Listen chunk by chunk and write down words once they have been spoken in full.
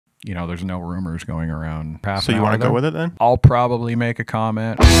you know, there's no rumors going around. So you want to go with it then? I'll probably make a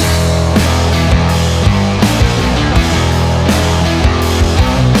comment.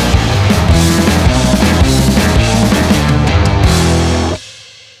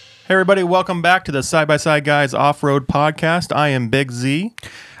 Hey everybody, welcome back to the Side by Side Guys Off-Road Podcast. I am Big Z.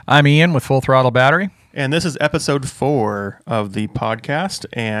 I'm Ian with Full Throttle Battery. And this is episode 4 of the podcast,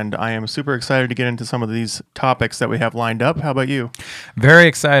 and I am super excited to get into some of these topics that we have lined up. How about you? Very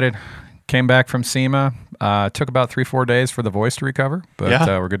excited. Came back from SEMA. Took about 3-4 days for the voice to recover, but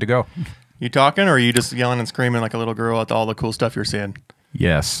we're good to go. You talking, or are you just yelling and screaming like a little girl at all the cool stuff you're seeing?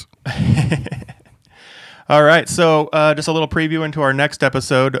 Yes. All right, so just a little preview into our next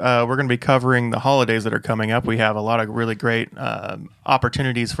episode. We're going to be covering the holidays that are coming up. We have a lot of really great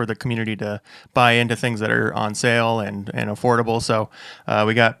opportunities for the community to buy into things that are on sale and affordable. So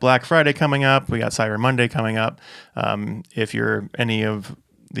we got Black Friday coming up. We got Cyber Monday coming up. If you're any of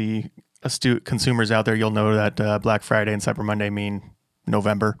the astute consumers out there, you'll know that Black Friday and Cyber Monday mean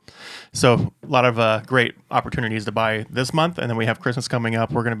November. So a lot of great opportunities to buy this month. And then we have Christmas coming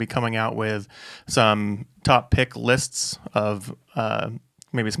up. We're going to be coming out with some top pick lists of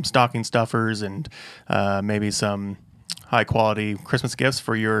maybe some stocking stuffers and maybe some high quality Christmas gifts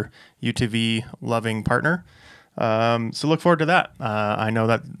for your UTV loving partner. So look forward to that. I know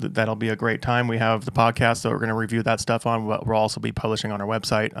that'll be a great time. We have the podcast, so we're going to review that stuff on. We'll also be publishing on our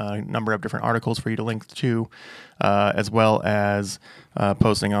website a number of different articles for you to link to, as well as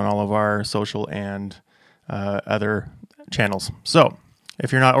posting on all of our social and other channels. So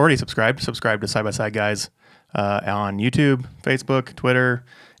if you're not already subscribed to Side by Side Guys on YouTube, Facebook, Twitter,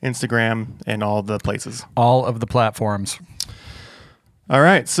 Instagram, and all the places. All of the platforms. All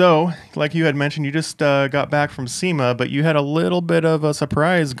right, so like you had mentioned, you just got back from SEMA, but you had a little bit of a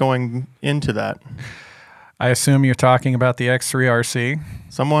surprise going into that. I assume you're talking about the X3 RC.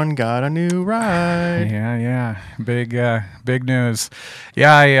 Someone got a new ride. Yeah. Big news.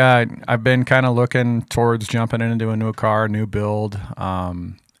 Yeah, I've been kind of looking towards jumping into a new car, new build,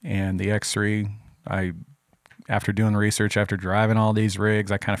 and the X3, after doing the research, after driving all these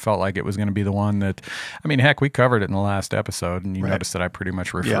rigs, I kind of felt like it was going to be the one that, I mean, heck, we covered it in the last episode, and you noticed that I pretty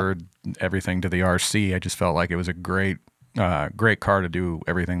much referred everything to the RC. I just felt like it was a great car to do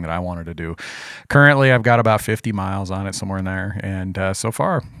everything that I wanted to do. Currently, I've got about 50 miles on it, somewhere in there, and so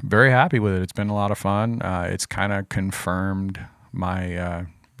far, very happy with it. It's been a lot of fun. It's kind of confirmed my...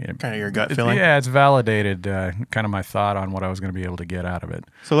 kind of your gut feeling? Yeah, it's validated kind of my thought on what I was going to be able to get out of it.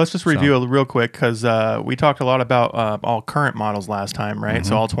 So let's just review real quick, because we talked a lot about all current models last time, right? Mm-hmm.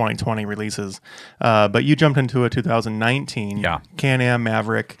 So all 2020 releases. But you jumped into a 2019 Can-Am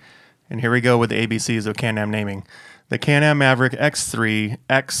Maverick, and here we go with the ABCs of Can-Am naming. The Can-Am Maverick X3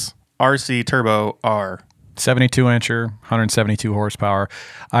 X RC Turbo R. 72-incher, 172 horsepower.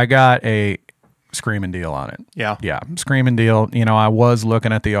 I got a screaming deal on it. Yeah, screaming deal. You know, I was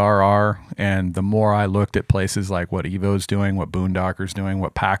looking at the RR, and the more I looked at places like what Evo's doing, what Boondocker's doing,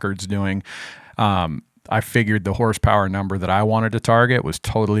 what Packard's doing, I figured the horsepower number that I wanted to target was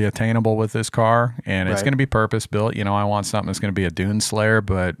totally attainable with this car, and it's going to be purpose built. You know, I want something that's going to be a dune slayer,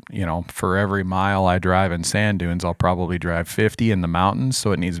 but you know, for every mile I drive in sand dunes, I'll probably drive 50 in the mountains,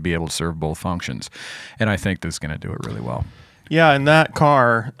 so it needs to be able to serve both functions, and I think this is going to do it really well. Yeah, and that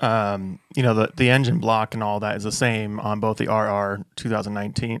car, you know, the engine block and all that is the same on both the RR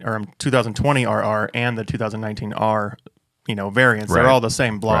 2019 or 2020 RR and the 2019 R, you know, variants. They're all the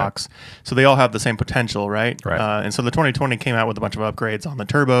same blocks, so they all have the same potential, right? And so the 2020 came out with a bunch of upgrades on the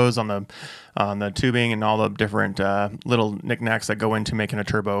turbos, on the tubing, and all the different little knickknacks that go into making a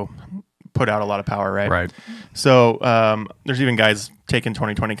turbo put out a lot of power, right? So there's even guys taking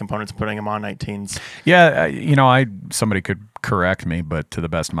 2020 components and putting them on 19s. Yeah, you know, somebody could correct me, but to the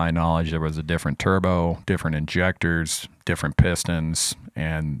best of my knowledge, there was a different turbo, different injectors, different pistons,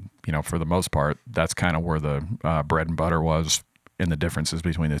 and you know, for the most part, that's kind of where the bread and butter was in the differences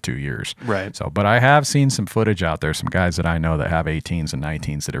between the 2 years. So, but I have seen some footage out there, some guys that I know that have 18s and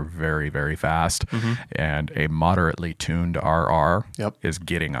 19s that are very, very fast, and a moderately tuned RR is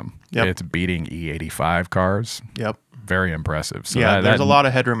getting them. It's beating E85 cars. Very impressive. So there's a lot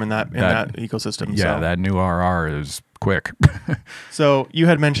of headroom in that ecosystem. Yeah, that new RR is quick. So you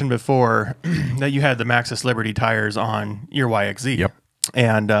had mentioned before that you had the Maxxis Liberty tires on your YXZ.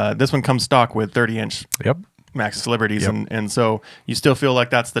 And this one comes stock with 30-inch Maxxis Liberties, and so you still feel like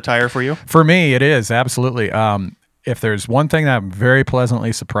that's the tire for you? For me, it is, absolutely. If there's one thing that I'm very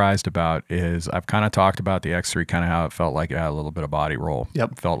pleasantly surprised about is I've kind of talked about the X3, kind of how it felt like it had a little bit of body roll.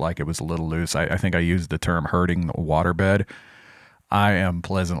 Felt like it was a little loose. I think I used the term hurting the waterbed. I am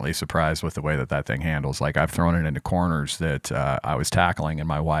pleasantly surprised with the way that that thing handles. Like, I've thrown it into corners that I was tackling in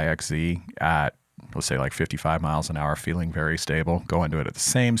my YXZ at, let's say, like 55 miles an hour, feeling very stable, go into it at the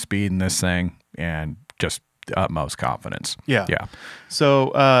same speed in this thing, and just utmost confidence. Yeah. Yeah.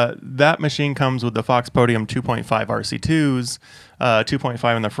 So that machine comes with the Fox Podium 2.5 RC2s,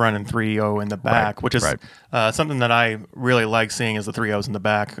 2.5 in the front and 3.0 in the back, which is something that I really like seeing is the 3.0s in the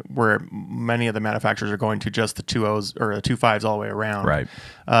back, where many of the manufacturers are going to just the 2.0s or the 2.5s all the way around. Right.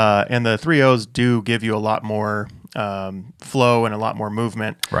 And the 3.0s do give you a lot more flow and a lot more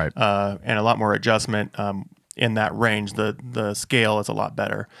movement, Right. and a lot more adjustment in that range. The scale is a lot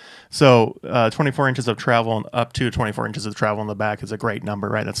better. So 24 inches of travel and up to 24 inches of travel in the back is a great number,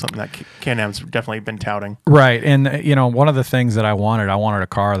 right? That's something that Can-Am's definitely been touting. Right. And, you know, one of the things that I wanted a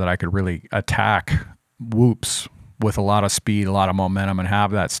car that I could really attack whoops with a lot of speed, a lot of momentum, and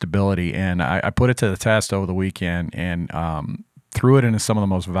have that stability. And I put it to the test over the weekend and threw it into some of the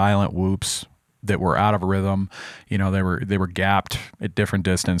most violent whoops that were out of rhythm. You know, they were gapped at different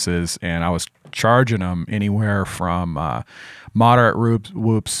distances, and I was charging them anywhere from moderate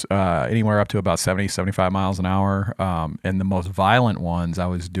whoops anywhere up to about 70, 75 miles an hour. And the most violent ones I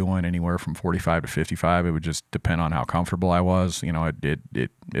was doing anywhere from 45 to 55. It would just depend on how comfortable I was. You know,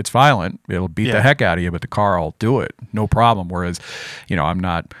 it's violent. It'll beat the heck out of you, but the car will do it. No problem. Whereas, you know, I'm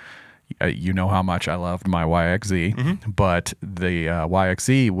not... you know how much I loved my YXZ, but the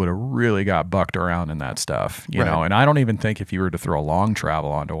YXZ would have really got bucked around in that stuff, you know. And I don't even think if you were to throw long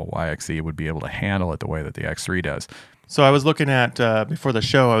travel onto a YXZ, it would be able to handle it the way that the X3 does. So I was looking at before the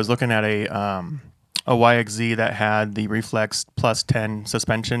show, I was looking at a YXZ that had the Reflex Plus 10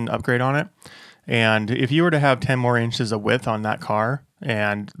 suspension upgrade on it. And if you were to have 10 more inches of width on that car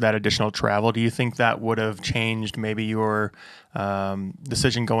and that additional travel, do you think that would have changed maybe your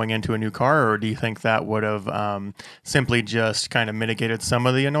decision going into a new car, or do you think that would have simply just kind of mitigated some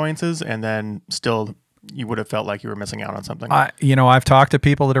of the annoyances and then still you would have felt like you were missing out on something? You know, I've talked to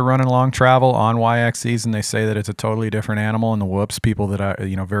people that are running long travel on YXZs, and they say that it's a totally different animal, and the whoops, people that I,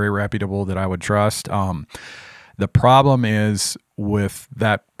 you know, very reputable that I would trust. The problem is with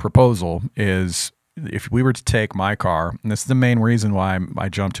that proposal is if we were to take my car, and this is the main reason why I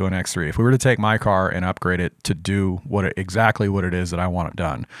jumped to an X3, if we were to take my car and upgrade it to do exactly what it is that I want it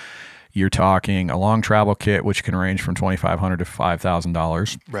done, you're talking a long travel kit, which can range from $2,500 to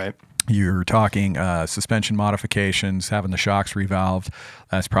 $5,000. Right. You're talking suspension modifications, having the shocks revalved.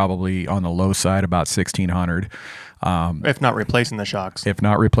 That's probably on the low side, about $1,600. If not replacing the shocks. If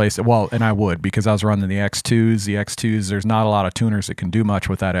not replace it. Well, and I would, because I was running the X2s. The X2s, there's not a lot of tuners that can do much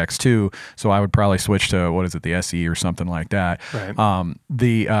with that X2, so I would probably switch to, what is it, the SE or something like that. Right.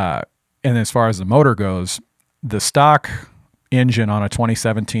 And as far as the motor goes, the stock engine on a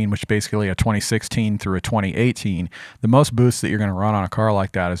 2017, which is basically a 2016 through a 2018, the most boost that you're going to run on a car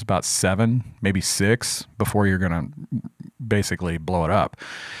like that is about 7, maybe 6 before you're going to basically blow it up.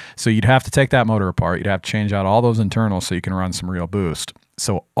 So you'd have to take that motor apart. You'd have to change out all those internals so you can run some real boost.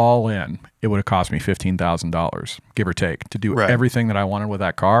 So all in, it would have cost me $15,000, give or take, to do everything that I wanted with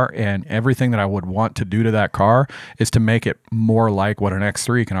that car. And everything that I would want to do to that car is to make it more like what an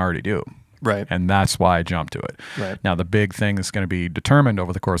X3 can already do. Right. And that's why I jumped to it. Right. Now, the big thing that's going to be determined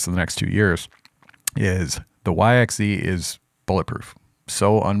over the course of the next 2 years is the YXZ is bulletproof.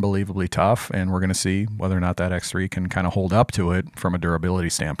 So unbelievably tough, and we're going to see whether or not that X3 can kind of hold up to it from a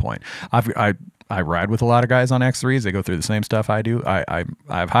durability standpoint. I ride with a lot of guys on X3s. They go through the same stuff I do. I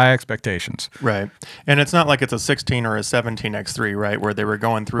have high expectations. Right. And it's not like it's a 16 or a 17 X3, right, where they were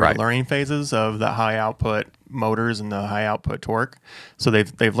going through the learning phases of the high output motors and the high output torque. So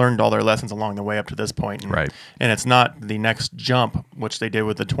they've learned all their lessons along the way up to this point. And, and it's not the next jump, which they did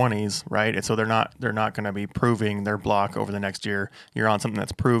with the 20s, right? And so they're not going to be proving their block over the next year. You're on something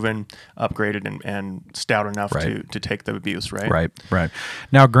that's proven, upgraded, and stout enough to take the abuse, right? Right.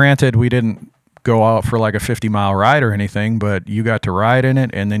 Now, granted, we didn't go out for like a 50-mile ride or anything, but you got to ride in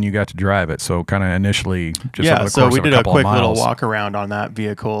it and then you got to drive it. So kind of initially, just over the course we of did a a couple quick of miles. little walk around on that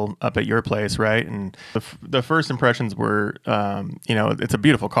vehicle up at your place, right? And the first impressions were, you know, it's a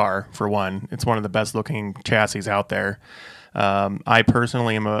beautiful car for one. It's one of the best looking chassis out there. I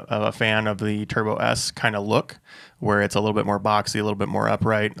personally am a fan of the Turbo S kind of look, where it's a little bit more boxy, a little bit more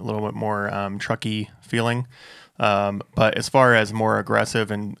upright, a little bit more trucky feeling. But as far as more aggressive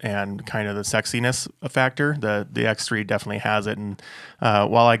and kind of the sexiness factor, the X3 definitely has it. And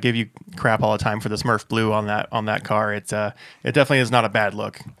while I give you crap all the time for the Smurf blue on that car, it definitely is not a bad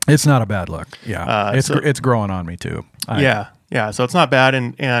look. It's not a bad look. Yeah, it's growing on me too. Yeah, so it's not bad,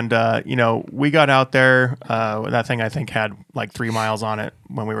 and you know, we got out there. That thing I think had like 3 miles on it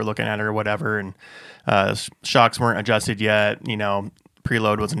when we were looking at it or whatever, and shocks weren't adjusted yet. You know,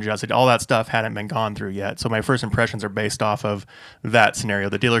 preload wasn't adjusted. All that stuff hadn't been gone through yet. So my first impressions are based off of that scenario,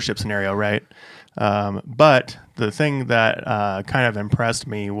 the dealership scenario, right? But the thing that kind of impressed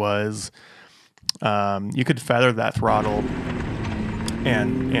me was you could feather that throttle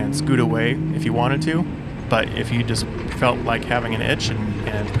and scoot away if you wanted to. But if you just felt like having an itch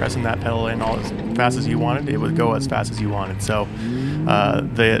and pressing that pedal in all as fast as you wanted, it would go as fast as you wanted. So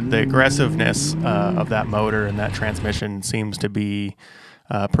the aggressiveness of that motor and that transmission seems to be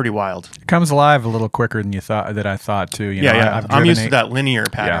pretty wild. It comes alive a little quicker than I thought too. You know, yeah. I'm used to that linear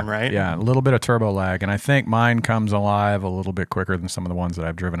pattern, yeah, right? Yeah, a little bit of turbo lag, and I think mine comes alive a little bit quicker than some of the ones that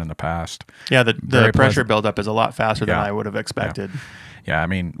I've driven in the past. Yeah, the pressure buildup is a lot faster than I would have expected. Yeah, I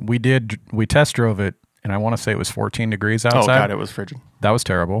mean, we test drove it. And I want to say it was 14 degrees outside. Oh, God, it was frigid. That was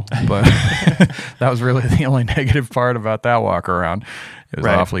terrible. But that was really the only negative part about that walk around. It was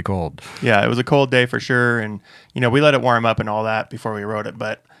awfully cold. Yeah, it was a cold day for sure. And, you know, we let it warm up and all that before we rode it.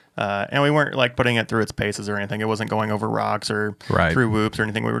 But and we weren't like putting it through its paces or anything. It wasn't going over rocks or through whoops or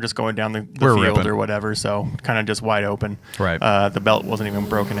anything. We were just going down the field ripping or whatever. So kind of just wide open. Right. The belt wasn't even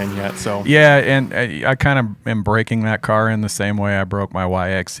broken in yet. So yeah, and I kind of am breaking that car in the same way I broke my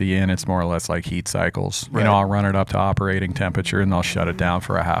YXC in. It's more or less like heat cycles. Right. You know, I'll run it up to operating temperature and I'll shut it down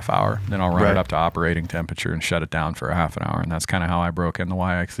for a half hour. Then I'll run it up to operating temperature and shut it down for a half an hour. And that's kind of how I broke in the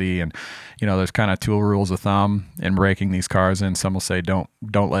YXC. And you know, there's kind of two rules of thumb in breaking these cars in. Some will say don't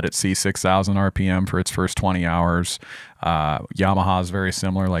let it see 6,000 RPM for its first 20 hours. Yamaha is very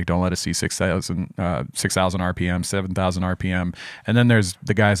similar. Like don't let it see 6,000 RPM, 7,000 RPM. And then there's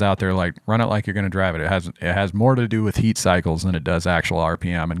the guys out there like run it like you're going to drive it. It has more to do with heat cycles than it does actual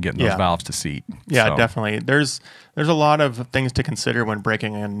RPM and getting those valves to seat. Yeah, so. Definitely. There's a lot of things to consider when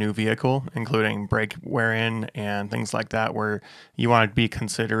breaking a new vehicle, including brake wear-in and things like that, where you want to be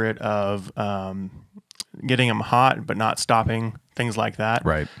considerate of getting them hot but not stopping, things like that.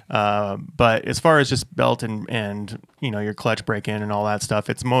 Right. But as far as just belt and you know your clutch break-in and all that stuff,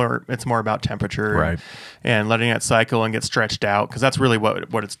 it's more about temperature and letting it cycle and get stretched out, because that's really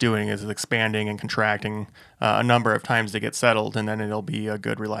what it's doing is it's expanding and contracting a number of times to get settled, and then it'll be a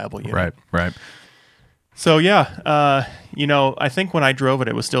good reliable unit. Right. So yeah, you know, I think when I drove it,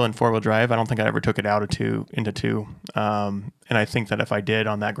 it was still in 4-wheel drive. I don't think I ever took it out into two. And I think that if I did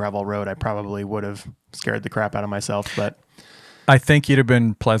on that gravel road, I probably would have scared the crap out of myself. But I think you'd have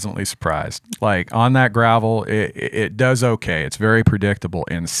been pleasantly surprised. Like on that gravel, it does okay. It's very predictable.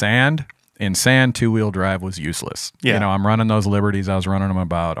 In sand, 2-wheel drive was useless. Yeah. You know, I'm running those Liberties. I was running them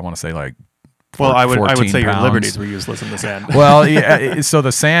about, I want to say like, well, I would say pounds. Your Liberties were useless in the sand. Well, yeah, so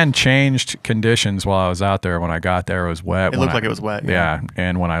the sand changed conditions while I was out there. When I got there, it was wet. It looked like it was wet. Yeah,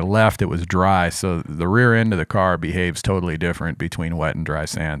 and when I left, it was dry. So the rear end of the car behaves totally different between wet and dry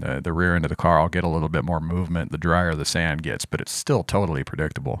sand. The rear end of the car, I'll get a little bit more movement the drier the sand gets, but it's still totally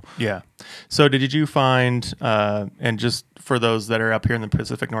predictable. Yeah. So did you find, and just for those that are up here in the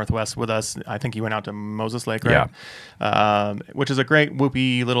Pacific Northwest with us, I think you went out to Moses Lake, right? Yeah. Which is a great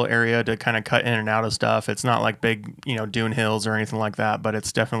whoopy little area to kind of cut in and out of stuff. It's not like big, you know, dune hills or anything like that, but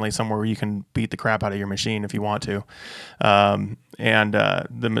it's definitely somewhere where you can beat the crap out of your machine if you want to. And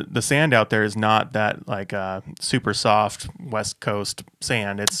the sand out there is not that like super soft West Coast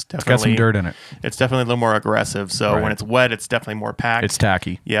sand. It's got some dirt in it. It's definitely a little more aggressive. So when it's wet, it's definitely more packed. It's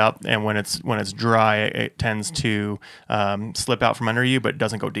tacky. Yep. And when it's dry, it tends to slip out from under you, but it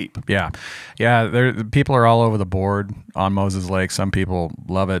doesn't go deep. Yeah. People are all over the board on Moses Lake. Some people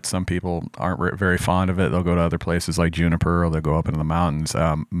love it. Some people aren't very fond of it. They'll go to other places like Juniper, or they'll go up into the mountains.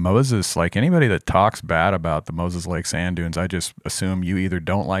 Moses, like anybody that talks bad about the Moses Lake sand dunes, I just assume you either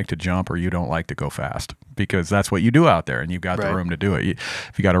don't like to jump or you don't like to go fast, because that's what you do out there, and you've got the room to do it.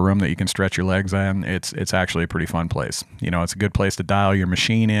 If you got a room that you can stretch your legs in, it's actually a pretty fun place. You know, it's a good place to dial your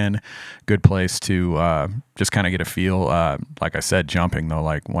machine in, good place to just kind of get a feel. Like I said, jumping though,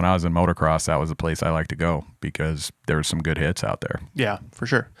 like when I was in motocross, that was the place I like to go because there were some good hits out there. Yeah, for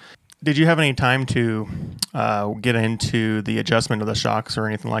sure. Did you have any time to get into the adjustment of the shocks or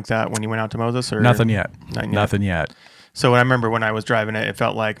anything like that when you went out to Moses? Or nothing yet. Nothing yet. So I remember when I was driving it, it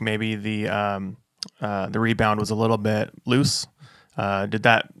felt like maybe the rebound was a little bit loose. Did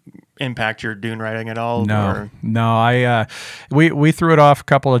that impact your dune riding at all? No. We threw it off a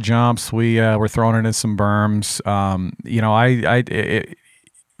couple of jumps. We were throwing it in some berms. You know,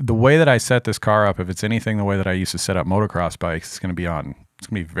 the way that I set this car up, if it's anything the way that I used to set up motocross bikes, it's going to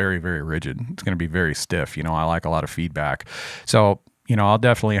be very, very rigid. It's going to be very stiff. You know, I like a lot of feedback. So, I'll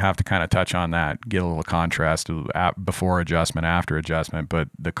definitely have to kind of touch on that, get a little contrast to before adjustment, after adjustment. But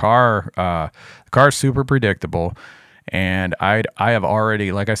the car's super predictable. And I have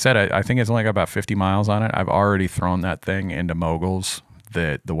already, like I said, I think it's only got about 50 miles on it. I've already thrown that thing into moguls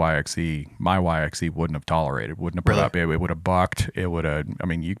that my YXE wouldn't have tolerated, wouldn't have put up. It would have bucked. It would have,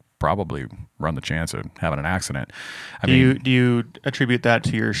 you probably run the chance of having an accident. Do you attribute that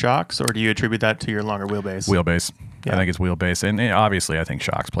to your shocks, or do you attribute that to your longer wheelbase? Wheelbase. Yeah. I think it's wheelbase. And obviously I think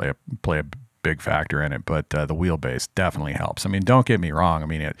shocks play a big factor in it, but the wheelbase definitely helps. Don't get me wrong.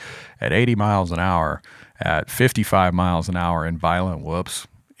 At 80 miles an hour, at 55 miles an hour in violent whoops,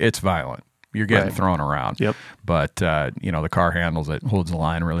 it's violent. You're getting thrown around. Yep. But, the car handles it, holds the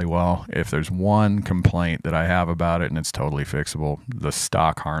line really well. If there's one complaint that I have about it, and it's totally fixable, the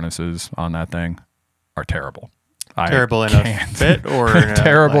stock harnesses on that thing are terrible. Terrible in a fit, or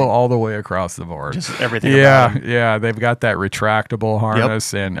terrible all the way across the board. Just everything. Yeah. They've got that retractable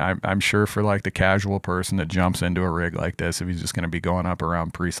harness, and I'm sure for like the casual person that jumps into a rig like this, if he's just going to be going up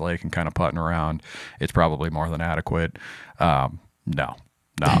around Priest Lake and kind of putting around, it's probably more than adequate. No.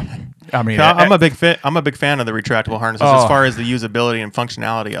 I'm a big fan of the retractable harnesses as far as the usability and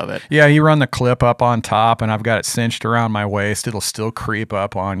functionality of it. Yeah, you run the clip up on top, and I've got it cinched around my waist. It'll still creep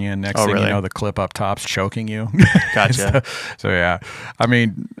up on you, and next thing you know, the clip up top's choking you. Gotcha. so yeah,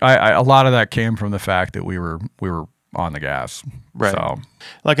 a lot of that came from the fact that we were on the gas. Right. So,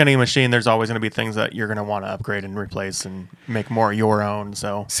 like any machine, there's always going to be things that you're going to want to upgrade and replace and make more your own.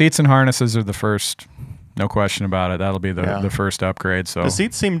 So seats and harnesses are the first. No question about it. That'll be the first upgrade. So the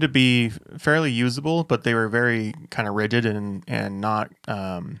seats seemed to be fairly usable, but they were very kind of rigid and not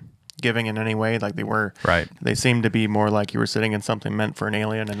giving in any way. Like they were. Right. They seemed to be more like you were sitting in something meant for an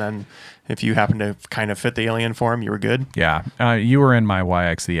alien, and then if you happened to kind of fit the alien for him, you were good. Yeah. You were in my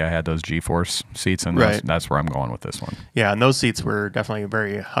YXE. I had those G-Force seats, and that's where I'm going with this one. Yeah, and those seats were definitely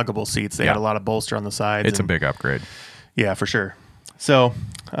very huggable seats. They had a lot of bolster on the sides. It's a big upgrade. Yeah, for sure. So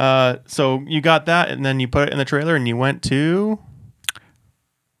you got that, and then you put it in the trailer, and you went to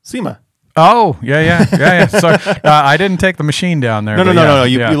SEMA. Oh, yeah. So I didn't take the machine down there. No.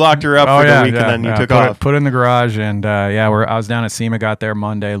 You locked her up for the week, and then you took off. Put it in the garage, and I was down at SEMA, got there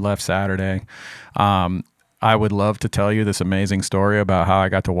Monday, left Saturday. I would love to tell you this amazing story about how I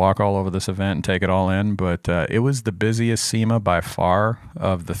got to walk all over this event and take it all in, but it was the busiest SEMA by far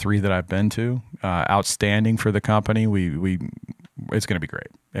of the 3 that I've been to. Outstanding for the company. It's going to be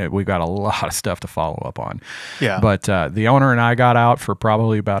great. We've got a lot of stuff to follow up on. Yeah. But the owner and I got out for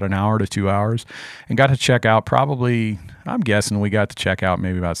probably about an hour to 2 hours and got to check out I'm guessing we got to check out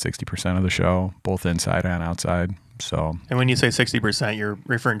maybe about 60% of the show, both inside and outside. So, and when you say 60%, you're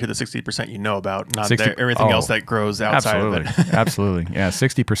referring to the 60% you know about, not everything else that grows outside of it. Absolutely. Yeah,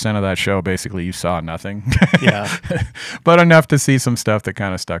 60% of that show, basically, you saw nothing. Yeah. But enough to see some stuff that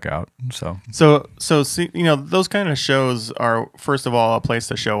kind of stuck out. So see, those kind of shows are, first of all, a place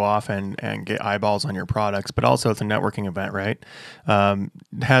to show off and get eyeballs on your products, but also it's a networking event, right?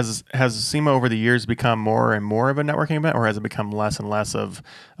 Has SEMA over the years become more and more of a networking event, or has it become less and less of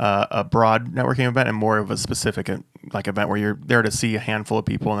a broad networking event and more of a specific event where you're there to see a handful of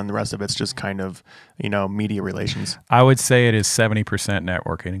people and then the rest of it's just kind of media relations? I would say it is 70%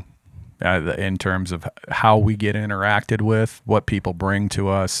 networking in terms of how we get interacted with, what people bring to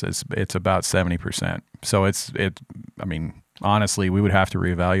us. It's about 70%. So honestly, we would have to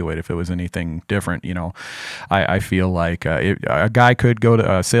reevaluate if it was anything different. I feel like a guy could go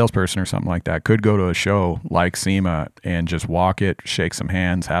to a salesperson or something like that, could go to a show like SEMA and just walk it, shake some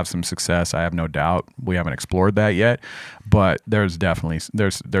hands, have some success. I have no doubt. We haven't explored that yet, but there's definitely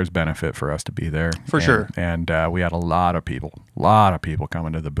there's benefit for us to be there for sure. And we had a lot of people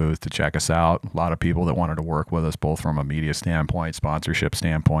coming to the booth to check us out. A lot of people that wanted to work with us, both from a media standpoint, sponsorship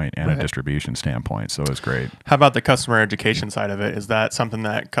standpoint, and a distribution standpoint. So it was great. How about the customer education side of it? Is that something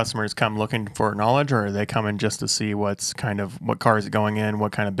that customers come looking for knowledge, or are they coming just to see what cars are going in,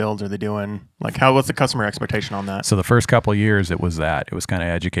 what kind of builds are they doing? What's the customer expectation on that? So the first couple of years, it was kind of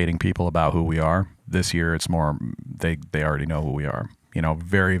educating people about who we are. This year, it's more they already know who we are.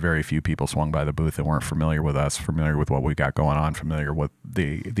 Very, very few people swung by the booth that weren't familiar with us, familiar with what we got going on, familiar with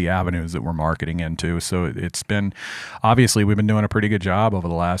the avenues that we're marketing into. So it's been, obviously, we've been doing a pretty good job over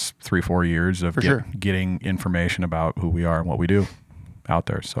the last 3-4 years of getting information about who we are and what we do out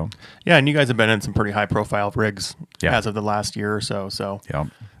there. So yeah, and you guys have been in some pretty high profile rigs as of the last year or so. So yeah.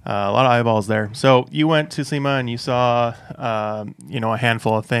 A lot of eyeballs there. So you went to SEMA and you saw, a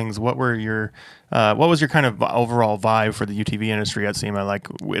handful of things. What was your kind of overall vibe for the UTV industry at SEMA?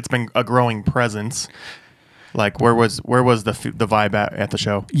 It's been a growing presence. Like where was the vibe at the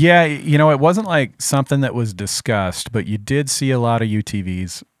show? Yeah, you know, it wasn't like something that was discussed, but you did see a lot of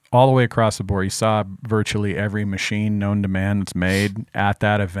UTVs all the way across the board. You saw virtually every machine known to man that's made at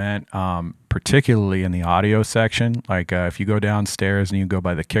that event, particularly in the audio section. Like if you go downstairs and you go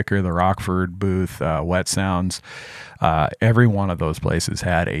by the Kicker, the Rockford booth, Wet Sounds, every one of those places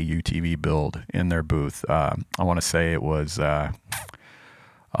had a UTV build in their booth. I want to say it was,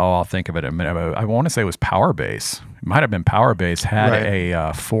 I'll think of it in a minute. I want to say it was Power Base. It might have been Power Base. Had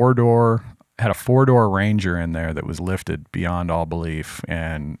a four-door Ranger in there that was lifted beyond all belief,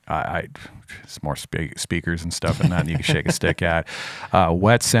 and it's more speakers and stuff in that you can shake a stick at.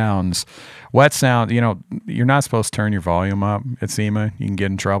 Wet Sound. You know, you're not supposed to turn your volume up at SEMA. You can get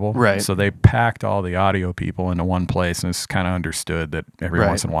in trouble. Right. So they packed all the audio people into one place, and it's kind of understood that every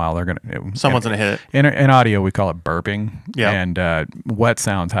once in a while someone's gonna hit it. In audio, we call it burping. Yeah. And Wet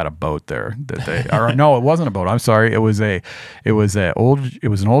Sounds had a boat there that they. Or no, it wasn't a boat. I'm sorry. It was an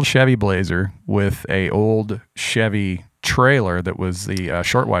old Chevy Blazer with a old Chevy trailer that was the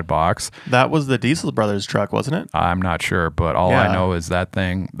short wide box. That was the Diesel Brothers truck, wasn't it? I'm not sure, but all I know is that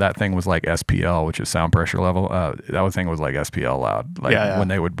thing was like SPL, which is sound pressure level. That thing was like SPL loud. Like when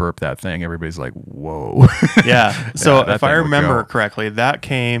they would burp that thing, everybody's like, whoa. Yeah. So if I remember correctly, that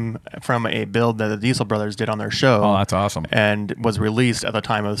came from a build that the Diesel Brothers did on their show. Oh, that's awesome. And was released at the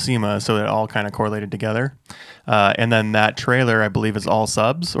time of SEMA, so it all kind of correlated together. And then that trailer, I believe, is all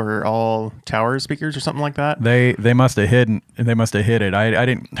subs or all tower speakers or something like that. They must have hit it. I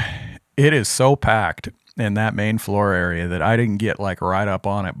didn't. It is so packed in that main floor area that I didn't get like right up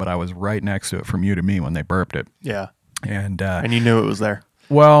on it, but I was right next to it from you to me when they burped it. Yeah. And you knew it was there.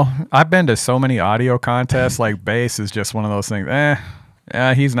 Well, I've been to so many audio contests. Like bass is just one of those things.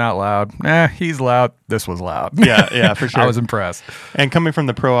 He's not loud. He's loud. This was loud. Yeah, for sure. I was impressed. And coming from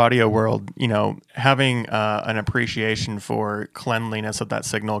the pro audio world, you know, having an appreciation for cleanliness of that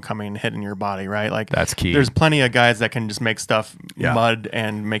signal coming hitting your body, right? Like that's key. There's plenty of guys that can just make stuff mud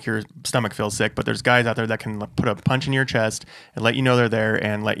and make your stomach feel sick, but there's guys out there that can put a punch in your chest and let you know they're there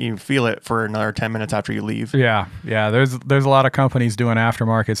and let you feel it for another 10 minutes after you leave. Yeah. There's a lot of companies doing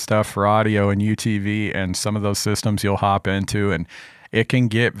aftermarket stuff for audio and UTV, and some of those systems you'll hop into and it can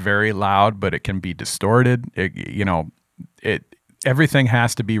get very loud, but it can be distorted. Everything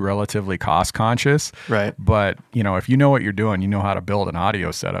has to be relatively cost conscious. Right. But, you know, if you know what you're doing, you know how to build an audio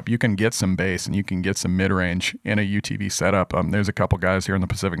setup. You can get some bass and you can get some mid-range in a UTV setup. There's a couple guys here in the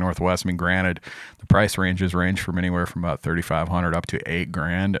Pacific Northwest. I mean, granted, the price ranges range from anywhere from about $3,500 up to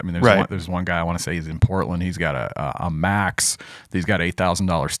 $8,000. I mean, there's one guy I want to say he's in Portland. He's got a Max. He's got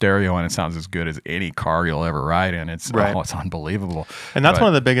 $8,000 stereo, and it sounds as good as any car you'll ever ride in. It's unbelievable. And that's one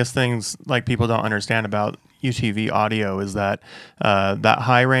of the biggest things like people don't understand about UTV audio is that that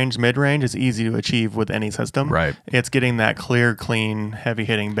high range, mid range is easy to achieve with any system. Right. It's getting that clear, clean, heavy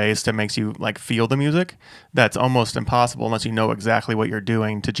hitting bass that makes you like feel the music. That's almost impossible unless you know exactly what you're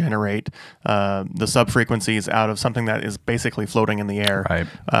doing to generate the sub frequencies out of something that is basically floating in the air. Right.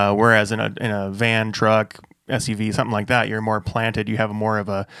 Whereas in a van, truck, SUV, something like that, you're more planted. You have more of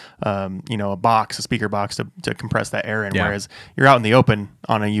a speaker box to compress that air in. Whereas you're out in the open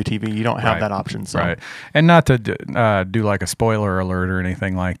on a UTV, you don't have that option. So. Right. And not to do like a spoiler alert or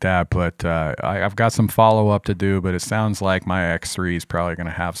anything like that, but I've got some follow up to do. But it sounds like my X3 is probably going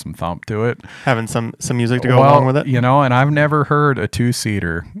to have some thump to it. Having some music to go along with it. You know, and I've never heard a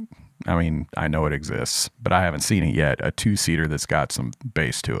two-seater. I mean, I know it exists, but I haven't seen it yet. A two-seater that's got some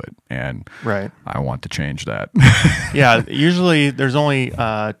bass to it, and I want to change that. Yeah, usually there's only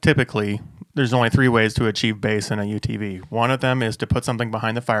typically there's only three ways to achieve bass in a UTV. One of them is to put something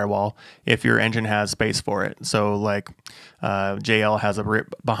behind the firewall if your engine has space for it. So like JL has a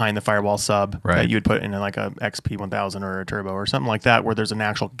behind the firewall sub that you would put in like a XP1000 or a turbo or something like that, where there's an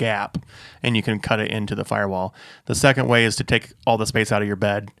actual gap and you can cut it into the firewall. The second way is to take all the space out of your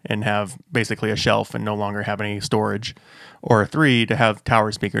bed and have basically a shelf and no longer have any storage. Or three, to have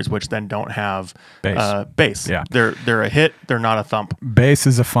tower speakers, which then don't have bass. Yeah. They're a hit. They're not a thump. Bass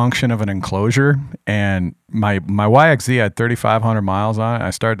is a function of an enclosure, and my YXZ had 3,500 miles on it. I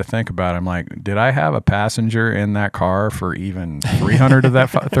started to think about it. I'm like, did I have a passenger in that car for even 300 of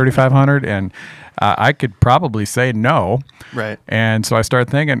that 3,500? And I could probably say no. Right. And so I started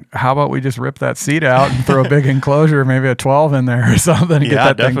thinking, how about we just rip that seat out and throw a big enclosure, maybe a 12 in there or something, to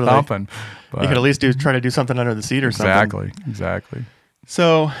get that thing thumping. But you could at least try to do something under the seat or something. Exactly.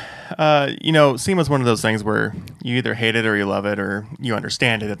 So, SEMA's one of those things where you either hate it or you love it or you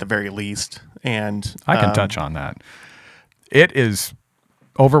understand it at the very least. And I can touch on that. It is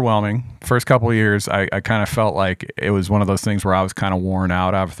overwhelming. First couple of years, I kind of felt like it was one of those things where I was kind of worn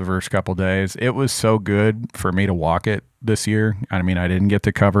out after the first couple of days. It was so good for me to walk it this year. I mean, I didn't get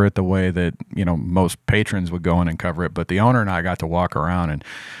to cover it the way that, you know, most patrons would go in and cover it, but the owner and I got to walk around, and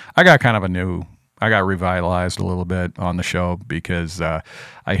I got kind of I got revitalized a little bit on the show because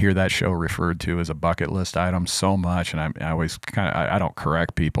I hear that show referred to as a bucket list item so much, and I always I don't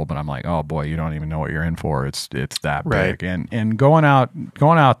correct people, but I'm like, oh boy, you don't even know what you're in for. It's that big, and going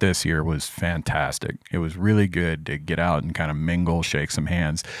out this year was fantastic. It was really good to get out and kind of mingle, shake some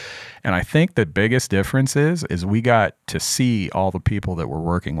hands, and I think the biggest difference is we got to see all the people that we're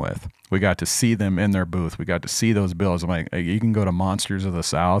working with. We got to see them in their booth. We got to see those builds. I'm like, you can go to Monsters of the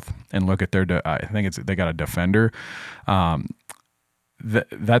South and look at their. I think they got a Defender.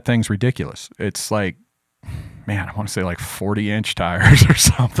 That thing's ridiculous. It's like, man, I want to say like 40-inch tires or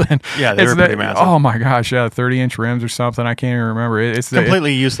something. Yeah, they're pretty massive. Oh my gosh, yeah, 30-inch rims or something. I can't even remember. It's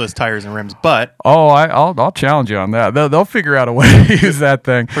completely useless tires and rims, but I'll challenge you on that. They'll figure out a way to use that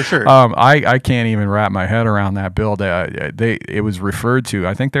thing for sure. I can't even wrap my head around that build. It was referred to.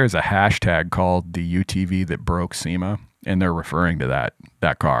 I think there's a hashtag called the UTV that broke SEMA, and they're referring to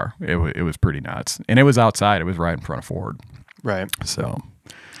that car. It was pretty nuts, and it was outside. It was right in front of Ford. Right. So.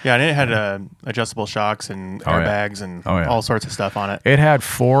 Yeah, and it had adjustable shocks and airbags and all sorts of stuff on it. It had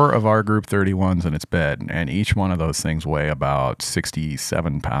 4 of our Group 31s in its bed, and each one of those things weigh about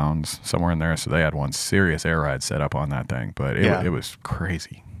 67 pounds, somewhere in there. So they had one serious air ride set up on that thing, but it was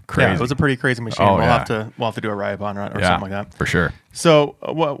crazy. Yeah, it was a pretty crazy machine. We'll have to do a ride on it or something like that. For sure. So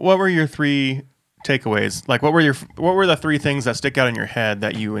what were your 3 takeaways? Like what were the 3 things that stick out in your head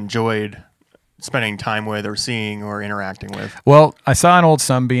that you enjoyed spending time with or seeing or interacting with? Well, I saw an old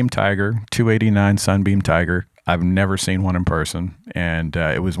Sunbeam Tiger, 289 Sunbeam Tiger. I've never seen one in person, and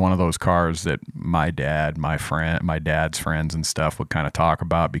it was one of those cars that my dad's friends and stuff would kind of talk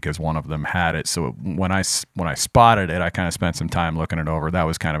about because one of them had it. So when I spotted it, I kind of spent some time looking it over. That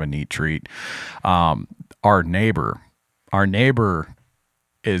was kind of a neat treat. Our neighbor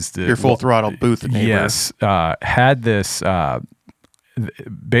is your full throttle booth neighbor. Yes, had this.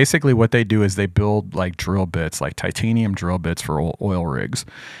 Basically what they do is they build like drill bits, like titanium drill bits for oil rigs,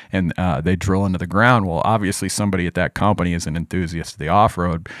 and they drill into the ground. Well, obviously somebody at that company is an enthusiast of the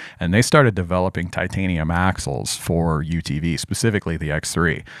off-road, and they started developing titanium axles for UTV, specifically the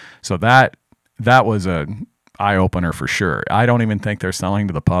X3. So that was a eye-opener for sure. I don't even think they're selling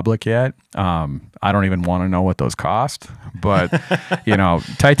to the public yet. I don't even want to know what those cost, but you know,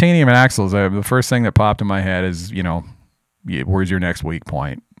 titanium axles, the first thing that popped in my head is, you know, where's your next weak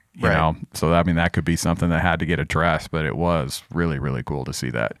point? You know, so I mean that could be something that had to get addressed, but it was really, really cool to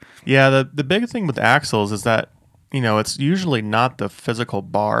see that. Yeah, the big thing with axles is that, you know, it's usually not the physical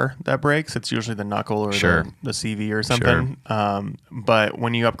bar that breaks. It's usually the knuckle or the CV or something. Sure. But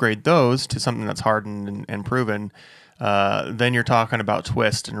when you upgrade those to something that's hardened and proven, then you're talking about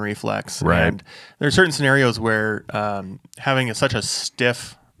twist and reflex. Right. And there are certain scenarios where having such a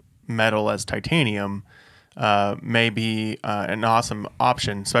stiff metal as titanium may be an awesome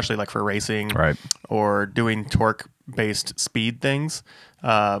option, especially like for racing or doing torque-based speed things.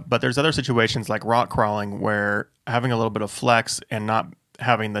 But there's other situations like rock crawling where having a little bit of flex and not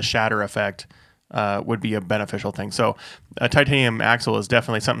having the shatter effect would be a beneficial thing. So a titanium axle is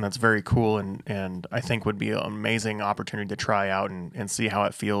definitely something that's very cool and I think would be an amazing opportunity to try out and see how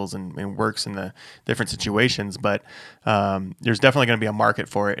it feels and works in the different situations. But there's definitely going to be a market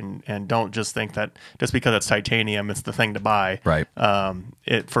for it, and don't just think that just because it's titanium, it's the thing to buy. Right.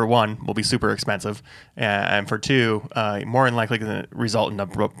 It, for one, will be super expensive, and for two, more than likely going to result in a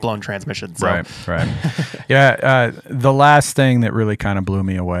blown transmission. So. Right. Yeah. The last thing that really kind of blew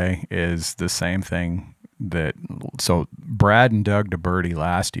me away is the same thing so Brad and Doug DeBerti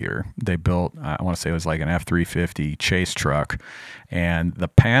last year, they built, I want to say it was like an F-350 chase truck, and the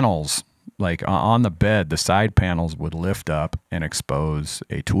panels, like on the bed, the side panels would lift up and expose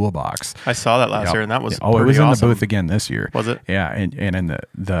a toolbox. I saw that last year, and that was it was in the booth again this year. Was it? Yeah, and in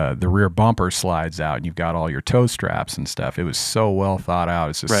the rear bumper slides out, and you've got all your toe straps and stuff. It was so well thought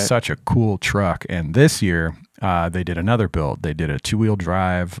out. It's just such a cool truck. And this year, they did another build. They did a 2-wheel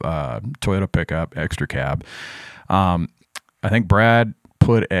drive Toyota pickup, extra cab. I think Brad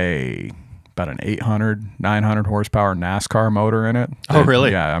put about an 800, 900 horsepower NASCAR motor in it. Oh,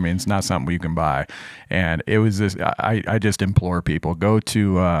 really? Yeah, I mean, it's not something you can buy. And it was this, I just implore people, go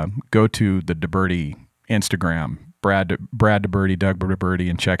to the DeBerti Instagram, Brad DeBerti, Doug DeBerti,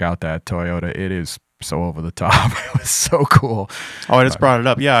 and check out that Toyota. It is so over the top. It was so cool. Oh, I just brought it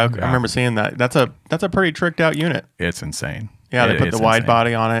up. Yeah, I remember seeing that. That's a pretty tricked out unit. It's insane. Yeah, they put the wide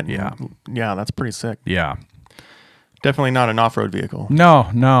body on it. Yeah. Yeah, that's pretty sick. Yeah. Definitely not an off-road vehicle.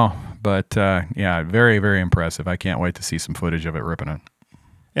 No. But yeah, very, very impressive. I can't wait to see some footage of it ripping it.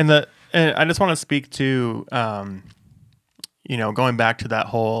 And I just want to speak to, going back to that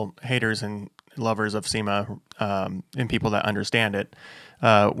whole haters and lovers of SEMA and people that understand it.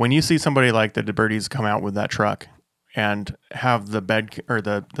 When you see somebody like the DeBertis come out with that truck and have the bed or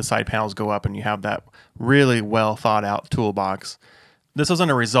the side panels go up and you have that really well thought out toolbox, this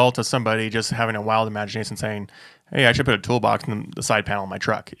wasn't a result of somebody just having a wild imagination saying, hey, I should put a toolbox in the side panel of my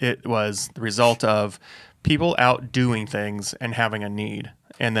truck. It was the result of people out doing things and having a need,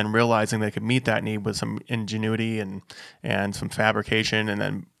 and then realizing they could meet that need with some ingenuity and some fabrication, and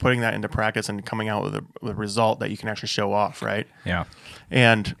then putting that into practice and coming out with a result that you can actually show off, right? Yeah.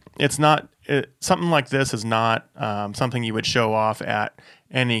 And it's not something like this is not something you would show off at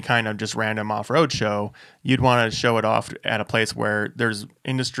any kind of just random off-road show. You'd want to show it off at a place where there's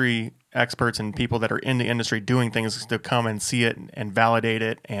industry experts and people that are in the industry doing things to come and see it and validate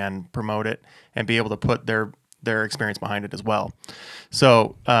it and promote it and be able to put their experience behind it as well.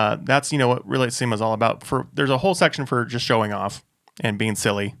 So that's what really SEMA is all about. There's a whole section for just showing off and being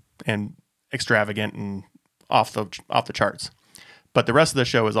silly and extravagant and off the charts. But the rest of the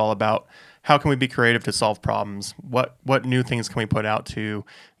show is all about how can we be creative to solve problems? What new things can we put out to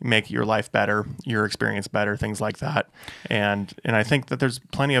make your life better, your experience better, things like that. And I think that there's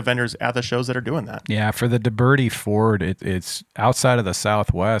plenty of vendors at the shows that are doing that. Yeah, for the DeBerti Ford, it's outside of the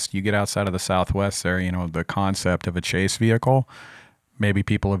Southwest. You get outside of the Southwest there, the concept of a chase vehicle. Maybe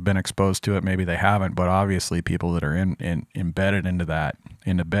people have been exposed to it, maybe they haven't, but obviously people that are embedded into that,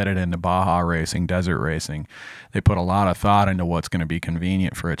 embedded into Baja racing, desert racing, they put a lot of thought into what's going to be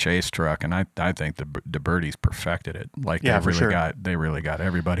convenient for a chase truck, and I think the DeBerti's perfected it. Like yeah, they really got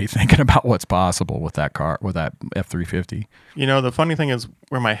everybody thinking about what's possible with that car, with that F350. The funny thing is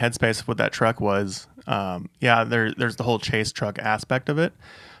where my headspace with that truck was, there's the whole chase truck aspect of it,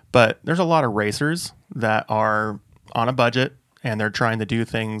 but there's a lot of racers that are on a budget and they're trying to do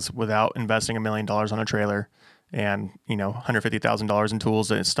things without investing $1 million on a trailer and, $150,000 in tools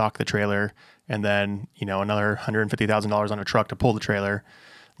to stock the trailer, and then, another $150,000 on a truck to pull the trailer.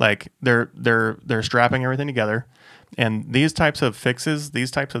 Like they're strapping everything together. And these types of fixes,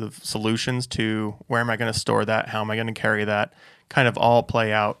 these types of solutions to where am I going to store that? How am I going to carry that? Kind of all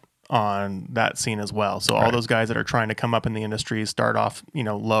play out on that scene as well. So all those guys that are trying to come up in the industry, start off,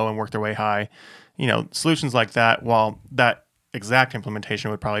 low and work their way high, solutions like that, while that exact implementation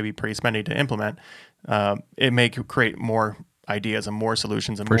would probably be pretty spendy to implement, it may create more ideas and more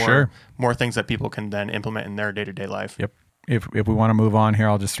solutions and more things that people can then implement in their day-to-day life. Yep. If we want to move on here,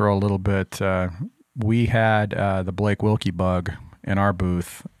 I'll just throw a little bit. We had the Blake Wilkie bug in our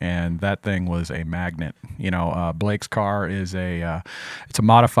booth, and that thing was a magnet. Blake's car is it's a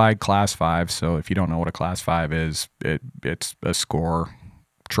modified Class 5. So if you don't know what a Class 5 is, it's a score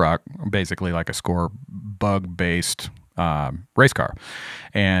truck, basically like a score bug-based race car.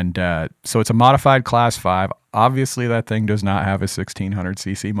 And so it's a modified Class 5. Obviously, that thing does not have a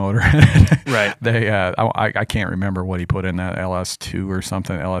 1600cc motor in it. Right. I can't remember what he put in that LS2 or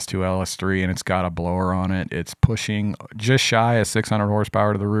something, LS2, LS3, and it's got a blower on it. It's pushing just shy of 600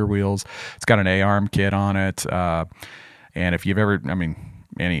 horsepower to the rear wheels. It's got an A-arm kit on it. And if you've ever,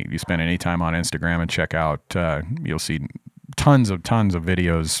 you spend any time on Instagram and check out, you'll see tons of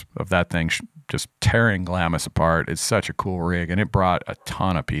videos of that thing just tearing Glamis apart. It's such a cool rig, and it brought a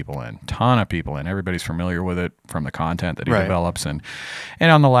ton of people in. Everybody's familiar with it from the content that he develops. And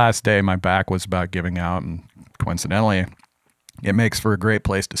on the last day, my back was about giving out, and coincidentally, it makes for a great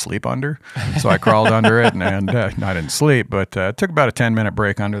place to sleep under. So I crawled under it, and I didn't sleep, but took about a 10-minute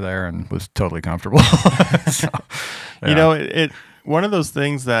break under there and was totally comfortable. So, yeah. One of those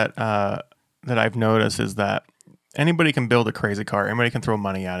things that I've noticed is that anybody can build a crazy car. Anybody can throw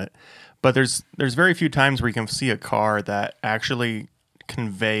money at it. But there's very few times where you can see a car that actually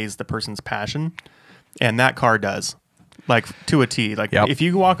conveys the person's passion, and that car does, like to a T. Like if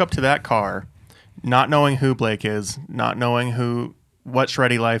you walk up to that car, not knowing who Blake is, not knowing what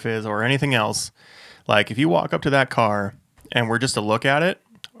Shreddy Life is or anything else, like if you walk up to that car and we're just to look at it,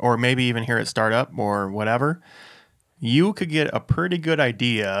 or maybe even hear it start up or whatever, you could get a pretty good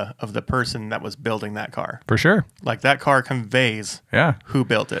idea of the person that was building that car. For sure. Like that car conveys who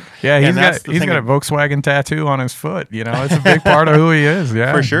built it. Yeah, he's got a Volkswagen tattoo on his foot. It's a big part of who he is.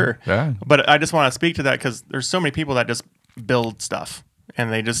 Yeah, for sure. Yeah. But I just want to speak to that because there's so many people that just build stuff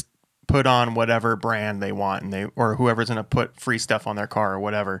and they just put on whatever brand they want, and or whoever's going to put free stuff on their car or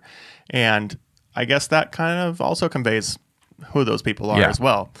whatever. And I guess that kind of also conveys who those people are Yeah. as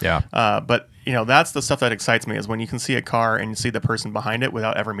well. Yeah. But you know, that's the stuff that excites me, is when you can see a car and you see the person behind it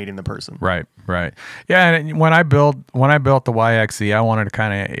without ever meeting the person. Right, right. Yeah, and when I built the YXZ, I wanted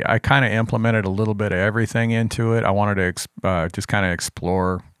to kind of implemented a little bit of everything into it. I wanted to just kind of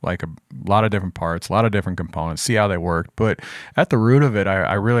explore like a lot of different parts, a lot of different components, see how they worked. But at the root of it,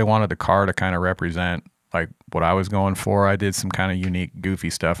 I really wanted the car to kind of represent like what I was going for. I did some kind of unique, goofy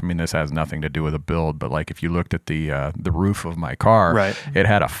stuff. I mean, this has nothing to do with a build, but like if you looked at the roof of my car, Right. it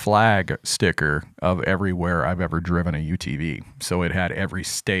had a flag sticker of everywhere I've ever driven a UTV. So it had every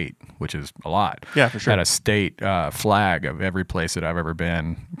state, which is a lot. Yeah, for sure. Had a state flag of every place that I've ever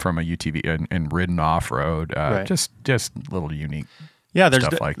been from a UTV and ridden off-road. Right. Just little unique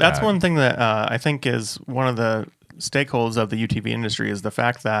stuff like that's that. one thing that I think is one of the stakeholders of the UTV industry, is the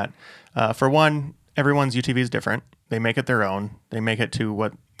fact that, for one, everyone's UTV is different. They make it their own. They make it to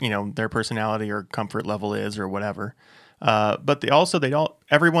what, you know, their personality or comfort level is or whatever. But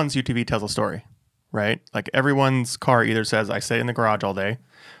everyone's UTV tells a story, right? Like everyone's car either says, I stay in the garage all day,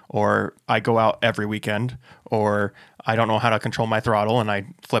 or I go out every weekend, or I don't know how to control my throttle and I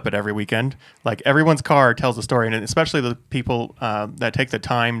flip it every weekend. Like everyone's car tells a story, and especially the people that take the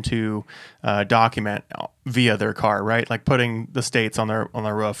time to document via their car, right? Like putting the states on their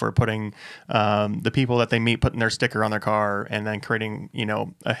roof, or putting the people that they meet, putting their sticker on their car, and then creating, you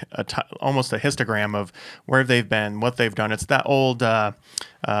know, almost a histogram of where they've been, what they've done. It's that old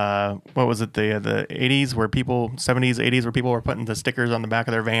what was it, the 80s where people, 70s, 80s, where people were putting the stickers on the back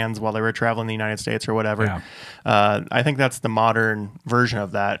of their vans while they were traveling the United States or whatever. Yeah. I think that's the modern version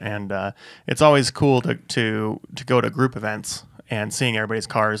of that, and it's always cool to go to group events and seeing everybody's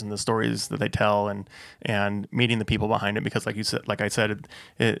cars and the stories that they tell, and meeting the people behind it, because like I said,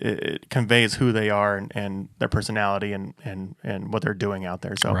 it conveys who they are and their personality and what they're doing out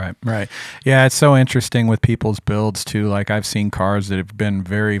there. So Right. Yeah, it's so interesting with people's builds too. Like I've seen cars that have been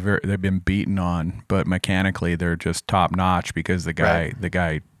they've been beaten on, but mechanically they're just top notch because the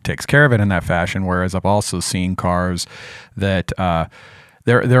guy takes care of it in that fashion. Whereas I've also seen cars that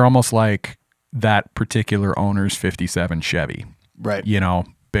they're almost like that particular owner's 57 Chevy. Right. You know,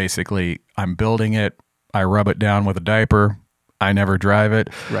 basically I'm building it, I rub it down with a diaper, I never drive it.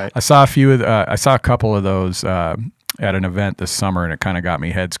 Right. I saw a couple of those at an event this summer, and it kind of got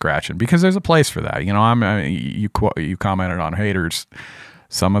me head scratching, because there's a place for that. You know, you commented on haters.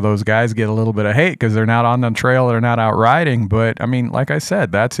 Some of those guys get a little bit of hate because they're not on the trail, they're not out riding. But I mean, like I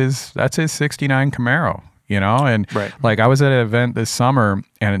said, that's his 69 Camaro, you know? And like I was at an event this summer,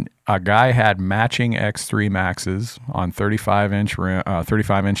 and a guy had matching X3 Maxes on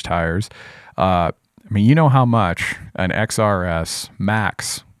 35-inch tires. I mean, you know how much an XRS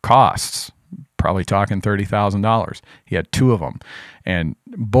Max costs? Probably talking $30,000. He had two of them, and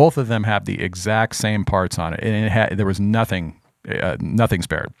both of them have the exact same parts on it, and there was nothing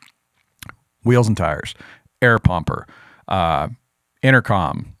spared. Wheels and tires, air pumper,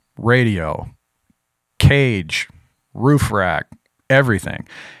 intercom, radio, cage, roof rack, everything.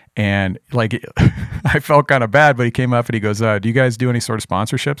 And like, I felt kind of bad, but he came up and he goes, do you guys do any sort of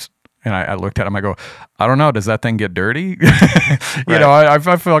sponsorships? And I looked at him, I go, I don't know, does that thing get dirty? You know, I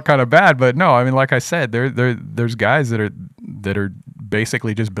felt kind of bad, but no, I mean, like I said, there's guys that are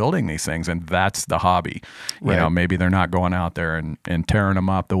basically just building these things, and that's the hobby. You know, maybe they're not going out there and tearing them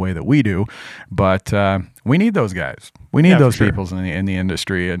up the way that we do, but we need those guys. We need those people in the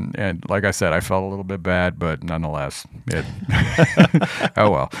industry, and like I said, I felt a little bit bad, but nonetheless,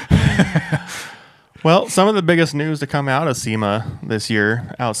 oh well. Well, some of the biggest news to come out of SEMA this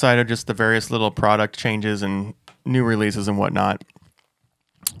year, outside of just the various little product changes and new releases and whatnot,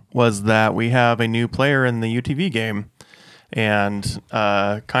 was that we have a new player in the UTV game. And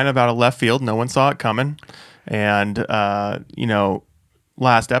kind of out of left field, no one saw it coming. And, you know,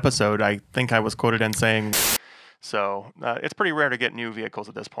 last episode, I think I was quoted in saying, so it's pretty rare to get new vehicles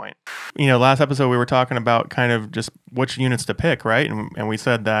at this point. You know, last episode we were talking about kind of just which units to pick, right? And we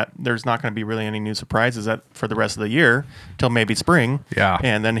said that there's not going to be really any new surprises for the rest of the year till maybe spring. Yeah.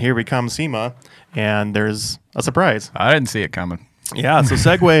 And then here we come SEMA, and there's a surprise. I didn't see it coming. Yeah, so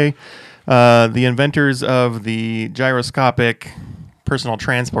Segway, the inventors of the gyroscopic personal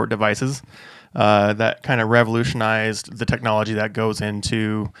transport devices, that kind of revolutionized the technology that goes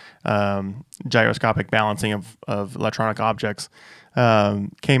into gyroscopic balancing of electronic objects,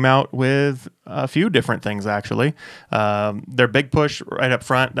 came out with a few different things, actually. Their big push right up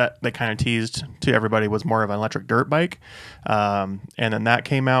front that they kind of teased to everybody was more of an electric dirt bike. And then that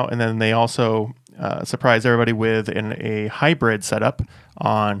came out, and then they also surprised everybody with a hybrid setup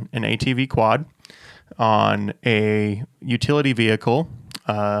on an ATV quad, on a utility vehicle,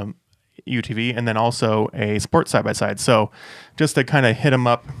 UTV, and then also a sport side-by-side. So just to kind of hit them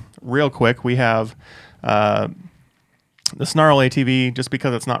up real quick, we have the Snarl ATV, just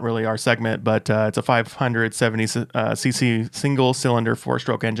because it's not really our segment, but it's a 570 cc single-cylinder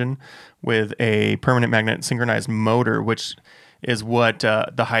four-stroke engine with a permanent magnet synchronized motor, which is what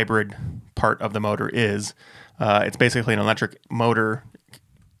the hybrid part of the motor is. It's basically an electric motor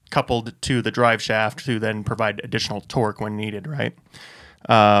coupled to the drive shaft to then provide additional torque when needed, right?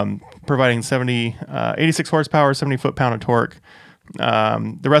 Providing 86 horsepower, 70 foot-pound of torque.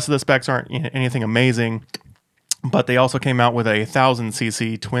 The rest of the specs aren't anything amazing, but they also came out with a 1,000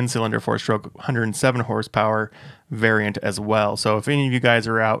 cc twin-cylinder four-stroke, 107 horsepower variant as well. So if any of you guys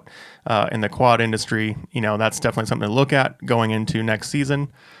are out in the quad industry, that's definitely something to look at going into next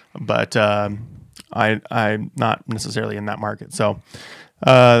season. But I'm not necessarily in that market. So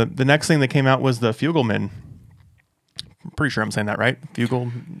the next thing that came out was the Fugleman. I'm pretty sure I'm saying that right.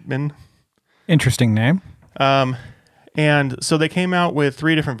 Fugleman. Interesting name. And so they came out with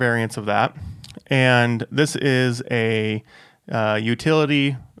 3 different variants of that. And this is a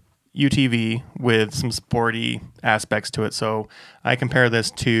utility UTV with some sporty aspects to it. So I compare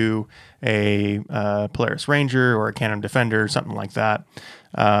this to a Polaris Ranger or a Can-Am Defender, something like that,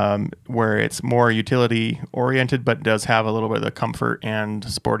 where it's more utility oriented, but does have a little bit of the comfort and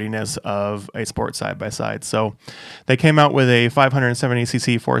sportiness of a sport side-by-side. So they came out with a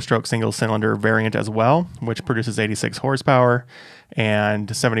 570cc four-stroke single-cylinder variant as well, which produces 86 horsepower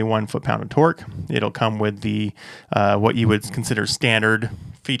and 71 foot-pound of torque. It'll come with the what you would consider standard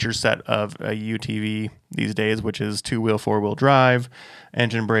feature set of a UTV these days, which is 2-wheel, 4-wheel drive,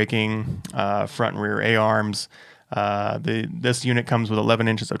 engine braking, front and rear A-arms. This unit comes with 11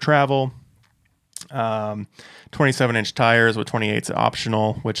 inches of travel, 27-inch tires with 28s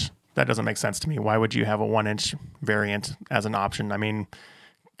optional, which that doesn't make sense to me. Why would you have a 1-inch variant as an option? I mean,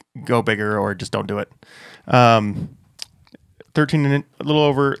 go bigger or just don't do it.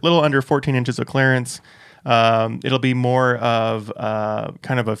 little under 14 inches of clearance. It'll be more of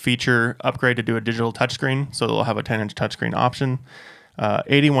kind of a feature upgrade to do a digital touchscreen, so they'll have a 10-inch touchscreen option.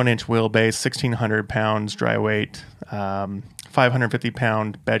 81-inch wheelbase, 1,600 pounds dry weight,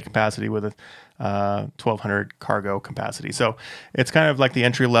 550-pound bed capacity with a 1,200 cargo capacity. So it's kind of like the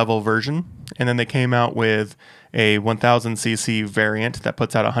entry-level version. And then they came out with a 1,000cc variant that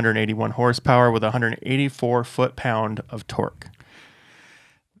puts out 181 horsepower with 184 foot-pound of torque.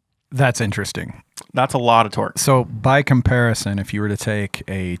 That's interesting. That's a lot of torque. So by comparison, if you were to take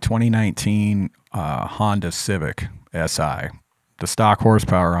a 2019 Honda Civic SI, the stock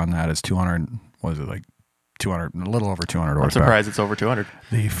horsepower on that is 200, what is it, like 200, a little over 200 horsepower. I'm surprised it's over 200.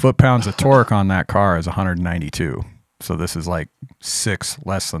 The foot-pounds of torque on that car is 192. So this is like 6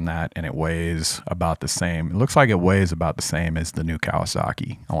 less than that, and it weighs about the same. It looks like it weighs about the same as the new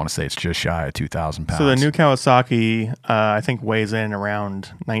Kawasaki. I want to say it's just shy of 2,000 pounds. So the new Kawasaki, I think, weighs in around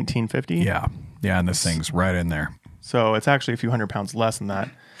 1,950. Yeah. Yeah, and this thing's right in there. So it's actually a few hundred pounds less than that.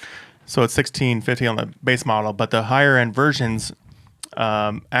 So it's 1,650 on the base model, but the higher-end versions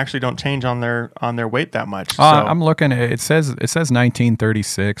actually don't change on their weight that much. So. I'm looking at it. It says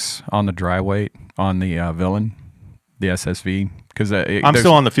 1936 on the dry weight on the Villain, the SSV. Because I'm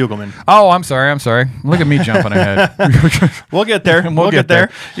still on the Fugleman. Oh, I'm sorry. Look at me jumping ahead. We'll get there. We'll get there.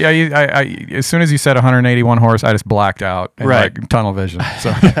 Yeah, as soon as you said 181 horse, I just blacked out. Right, like tunnel vision.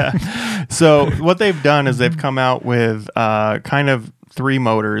 So, so what they've done is they've come out with kind of 3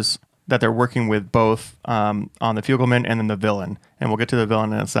 motors that they're working with, both on the Fugleman and then the Villain, and we'll get to the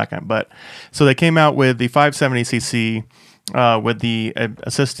Villain in a second. But so they came out with the 570cc with the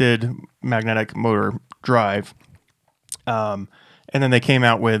assisted magnetic motor drive. And then they came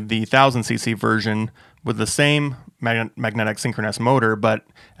out with the 1,000cc version with the same magnetic synchronous motor, but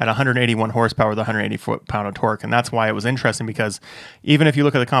at 181 horsepower with 180 foot-pound of torque. And that's why it was interesting, because even if you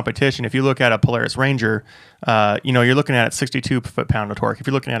look at the competition, if you look at a Polaris Ranger, you're looking at 62 foot-pound of torque. If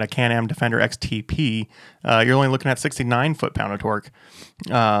you're looking at a Can-Am Defender XTP, you're only looking at 69 foot-pound of torque.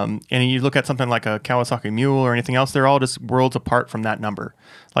 And you look at something like a Kawasaki Mule or anything else, they're all just worlds apart from that number.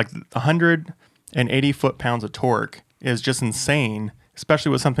 Like 180 foot-pounds of torque is just insane,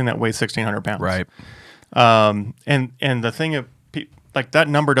 especially with something that weighs 1,600 pounds. Right. And the thing of like that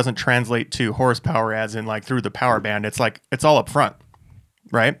number doesn't translate to horsepower as in like through the power band. It's like it's all up front,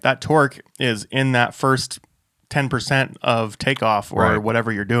 right? That torque is in that first 10% of takeoff or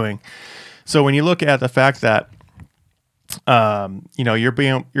whatever you're doing. So when you look at the fact that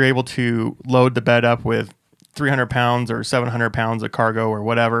you're able to load the bed up with 300 pounds or 700 pounds of cargo or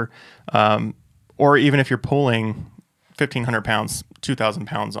whatever, or even if you're pulling 1,500 pounds, 2,000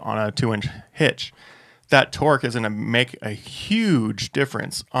 pounds on a 2-inch hitch, that torque is going to make a huge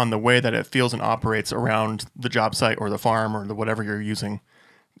difference on the way that it feels and operates around the job site or the farm or whatever you're using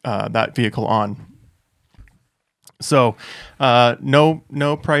that vehicle on. So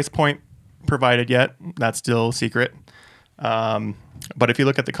no price point provided yet. That's still a secret. But if you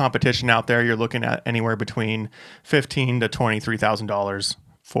look at the competition out there, you're looking at anywhere between $15,000 to $23,000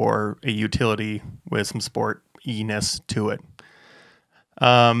 for a utility with some sport-iness to it.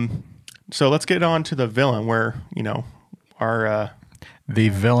 So let's get on to the villain, where our the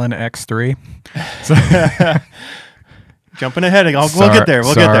villain X3. Jumping ahead, we'll get there.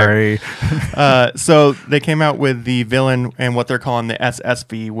 We'll get there. So they came out with the villain and what they're calling the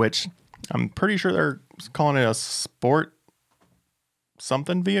SSV, which I'm pretty sure they're calling it a sport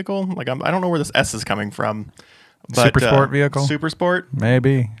something vehicle. Like I don't know where this S is coming from. But, super sport vehicle? Super sport?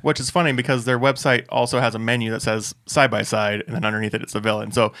 Maybe. Which is funny because their website also has a menu that says side-by-side, and then underneath it, it's a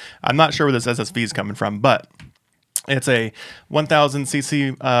villain. So I'm not sure where this SSV is coming from, but it's a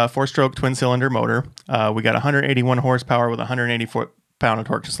 1,000cc four-stroke twin-cylinder motor. We got 181 horsepower with 180 foot-pound of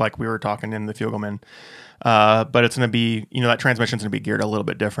torque, just like we were talking in the Fugleman. But it's going to be, that transmission's going to be geared a little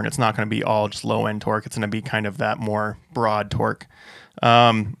bit different. It's not going to be all just low-end torque. It's going to be kind of that more broad torque.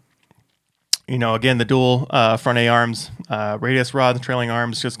 Again, the dual front A-arms, radius rods, trailing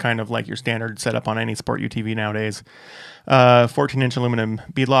arms, just kind of like your standard setup on any sport UTV nowadays. 14-inch aluminum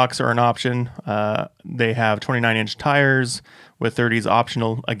beadlocks are an option. They have 29-inch tires with 30s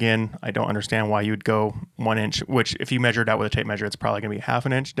optional. Again, I don't understand why you'd go 1 inch, which if you measure it out with a tape measure, it's probably going to be half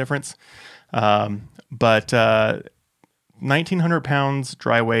an inch difference. But 1,900 pounds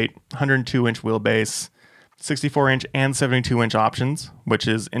dry weight, 102-inch wheelbase, 64-inch and 72-inch options, which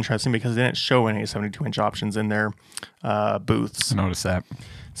is interesting because they didn't show any 72-inch options in their booths. I noticed that.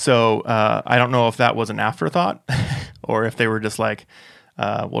 So I don't know if that was an afterthought or if they were just like,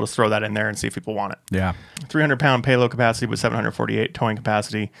 we'll just throw that in there and see if people want it. Yeah. 300-pound payload capacity with 748 towing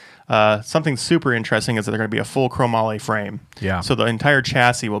capacity. Something super interesting is that they're going to be a full chromoly frame. Yeah. So the entire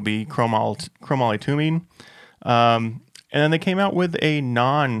chassis will be chromoly tubing. And then they came out with a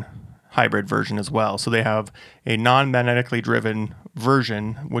non-hybrid version as well. So they have a non-magnetically driven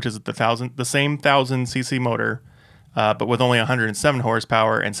version, which is the same 1,000cc motor, but with only 107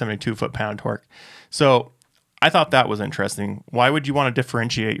 horsepower and 72 foot-pound torque. So I thought that was interesting. Why would you want to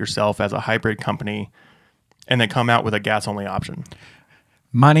differentiate yourself as a hybrid company and then come out with a gas-only option?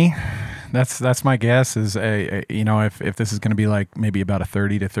 Money. That's my guess. Is if this is going to be like maybe about a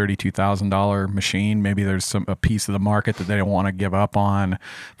 $30,000 to $32,000 machine, maybe there's a piece of the market that they don't want to give up on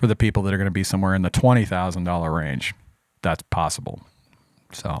for the people that are going to be somewhere in the $20,000 range. That's possible.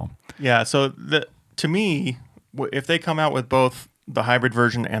 So yeah. So to me, if they come out with both the hybrid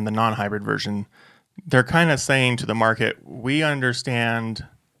version and the non-hybrid version, they're kind of saying to the market, we understand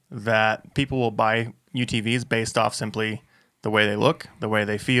that people will buy UTVs based off simply the way they look, the way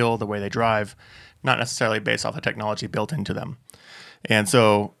they feel, the way they drive, not necessarily based off the technology built into them. And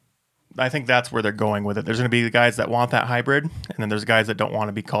so I think that's where they're going with it. There's going to be the guys that want that hybrid, and then there's guys that don't want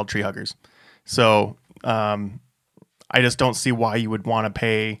to be called tree huggers. So I just don't see why you would want to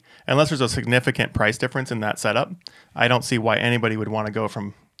pay, unless there's a significant price difference in that setup. I don't see why anybody would want to go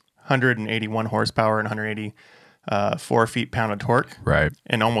from 181 horsepower and 184 foot-pound of torque, right,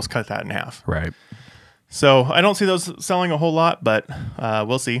 and almost cut that in half. Right. So I don't see those selling a whole lot, but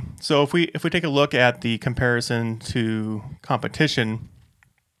we'll see. So if we take a look at the comparison to competition,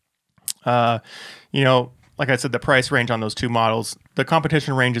 like I said, the price range on those two models, the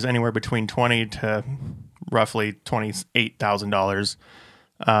competition range is anywhere between $20,000 to roughly $28,000.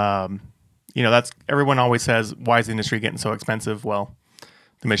 That's, everyone always says, why is the industry getting so expensive? Well,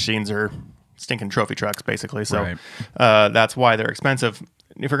 the machines are stinking trophy trucks, basically. So right. That's why they're expensive.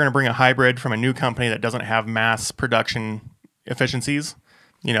 If you're going to bring a hybrid from a new company that doesn't have mass production efficiencies,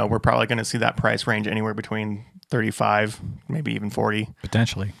 we're probably going to see that price range anywhere between 35, maybe even 40.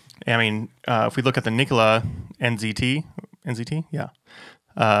 Potentially. I mean, if we look at the Nikola NZT, yeah,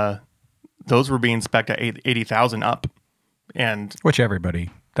 those were being spec'd at 80,000 up, and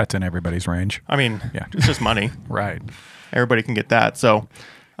that's in everybody's range. I mean, yeah, it's just money, right? Everybody can get that. So,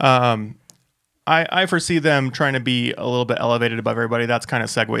 I foresee them trying to be a little bit elevated above everybody. That's kind of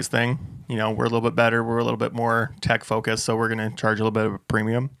Segway's thing. We're a little bit better. We're a little bit more tech focused, so we're going to charge a little bit of a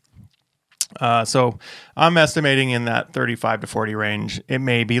premium. So I'm estimating in that 35 to 40 range. It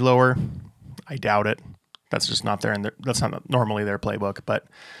may be lower. I doubt it. That's just not there, and that's not normally their playbook. But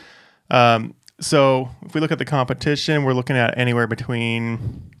so if we look at the competition, we're looking at anywhere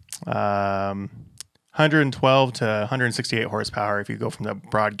between 112 to 168 horsepower if you go from the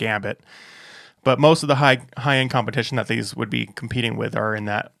broad gambit. But most of the high-end competition that these would be competing with are in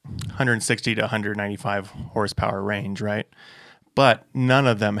that 160 to 195 horsepower range, right? But none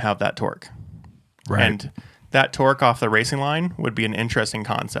of them have that torque. Right. And that torque off the racing line would be an interesting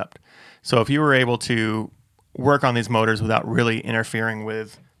concept. So if you were able to work on these motors without really interfering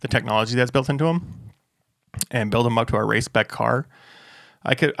with the technology that's built into them and build them up to a race spec car,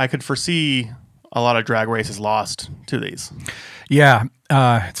 I could foresee a lot of drag races lost to these. Yeah,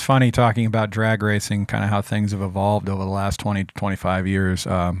 it's funny talking about drag racing, kind of how things have evolved over the last 20 to 25 years.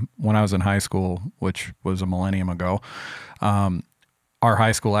 When I was in high school, which was a millennium ago, our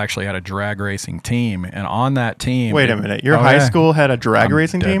high school actually had a drag racing team, and on that team... Wait a minute. Your high school had a drag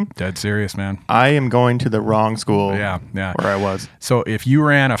racing team? Dead serious, man. I am going to the wrong school where I was. So if you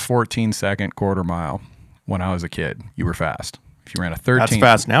ran a 14-second quarter mile when I was a kid, you were fast. If you ran a 13... That's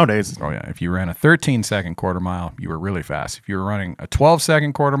fast nowadays. Oh, yeah. If you ran a 13-second quarter mile, you were really fast. If you were running a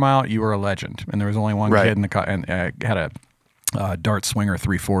 12-second quarter mile, you were a legend. And there was only one kid in the... and had a Dart Swinger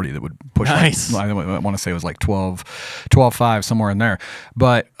 340 that would push. Nice. I want to say it was like 12.5, somewhere in there.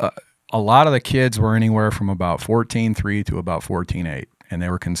 But a lot of the kids were anywhere from about 14.3 to about 14.8, and they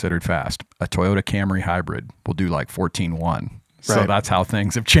were considered fast. A Toyota Camry hybrid will do like 14.1. So that's how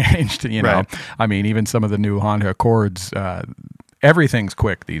things have changed. You know, I mean, even some of the new Honda Accords, everything's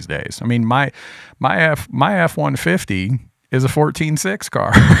quick these days. I mean, my F-150 is a 14.6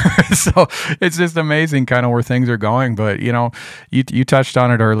 car. So it's just amazing kind of where things are going. But, you know, you touched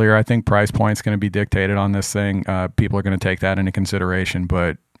on it earlier. I think price point's going to be dictated on this thing. People are going to take that into consideration.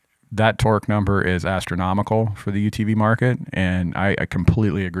 But that torque number is astronomical for the UTV market. And I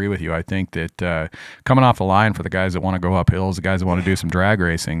completely agree with you. I think that coming off the line for the guys that want to go up hills, the guys that want to do some drag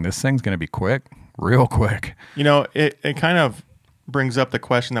racing, this thing's going to be quick, real quick. You know, it kind of brings up the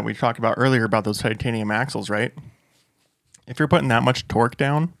question that we talked about earlier about those titanium axles, right? If you're putting that much torque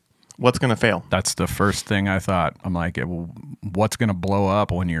down, what's going to fail? That's the first thing I thought. I'm like, what's going to blow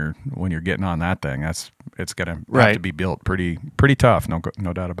up when you're getting on that thing? It's going to have to be built pretty tough, no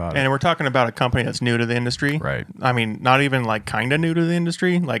doubt about it. And we're talking about a company that's new to the industry, right? I mean, not even like kind of new to the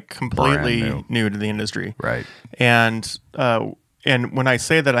industry, like completely new to the industry, right? And when I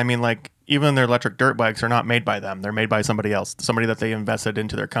say that, I mean like even their electric dirt bikes are not made by them; they're made by somebody else, somebody that they invested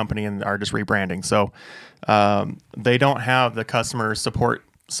into their company and are just rebranding. So they don't have the customer support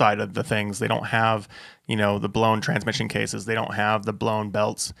side of the things. They don't have, you know, the blown transmission cases. They don't have the blown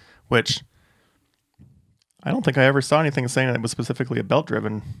belts, which I don't think I ever saw anything saying that it was specifically a belt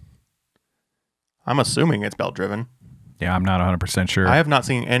driven. I'm assuming it's belt driven. Yeah, I'm not 100% sure. I have not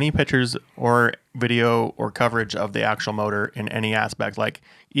seen any pictures or video or coverage of the actual motor in any aspect. Like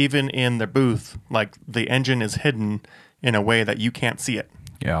even in the booth, like the engine is hidden in a way that you can't see it.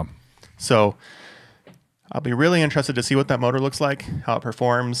 Yeah. So I'll be really interested to see what that motor looks like, how it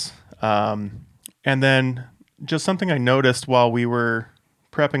performs. And then just something I noticed while we were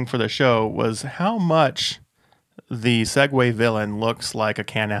prepping for the show was how much the Segway Villain looks like a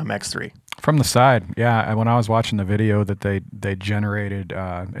Can-Am X3. From the side, yeah. When I was watching the video that they generated,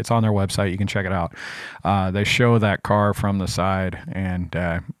 it's on their website. You can check it out. They show that car from the side, and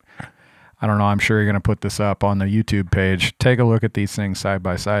I don't know. I'm sure you're going to put this up on the YouTube page. Take a look at these things side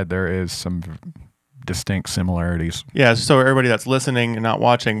by side. There is some distinct similarities. Yeah. So everybody that's listening and not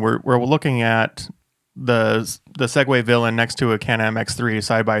watching, we're looking at the Segway Villain next to a Can-Am X3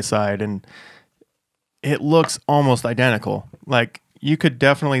 side by side, and it looks almost identical. Like you could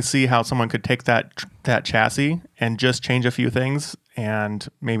definitely see how someone could take that chassis and just change a few things and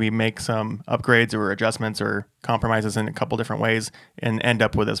maybe make some upgrades or adjustments or compromises in a couple different ways and end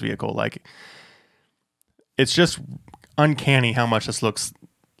up with this vehicle. Like it's just uncanny how much this looks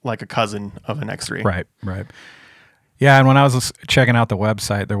like a cousin of an X3. Right. Yeah, and when I was checking out the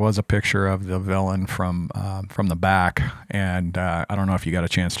website, there was a picture of the Villain from the back, and I don't know if you got a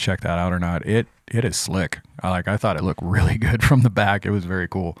chance to check that out or not. It is slick. I thought it looked really good from the back. It was very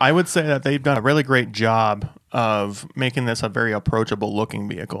cool. I would say that they've done a really great job of making this a very approachable looking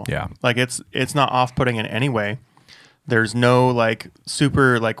vehicle. Yeah, like it's not off-putting in any way. There's no like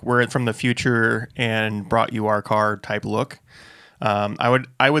super like we're from the future and brought you our car type look.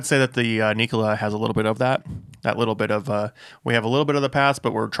 I would say that the Nikola has a little bit of that little bit of we have a little bit of the past,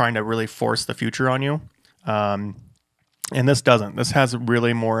 but we're trying to really force the future on you. And this doesn't. This has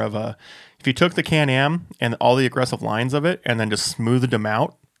really more of a, if you took the Can-Am and all the aggressive lines of it and then just smoothed them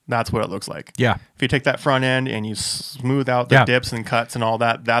out, that's what it looks like. Yeah. If you take that front end and you smooth out the dips and cuts and all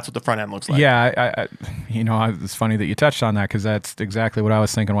that, that's what the front end looks like. Yeah, it's funny that you touched on that because that's exactly what I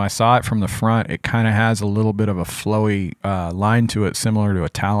was thinking when I saw it from the front. It kind of has a little bit of a flowy line to it, similar to a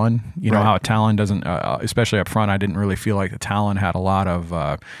Talon. You know how a Talon doesn't, especially up front, I didn't really feel like the Talon had a lot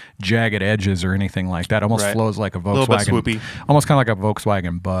of jagged edges or anything like that. It almost flows like a Volkswagen, almost kind of like a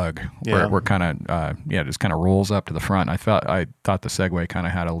Volkswagen Bug, where kind of, just kind of rolls up to the front. I thought the Segway kind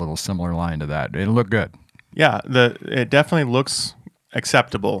of had a little similar line to that. It looked good. Yeah, it definitely looks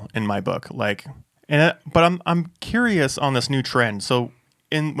acceptable in my book. But I'm curious on this new trend. So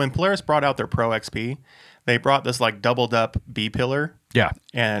when Polaris brought out their Pro XP, they brought this like doubled up B pillar,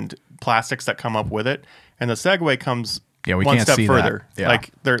 and plastics that come up with it, and the Segway comes one step further. Yeah.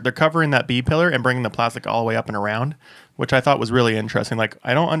 Like they're covering that B pillar and bringing the plastic all the way up and around, which I thought was really interesting. Like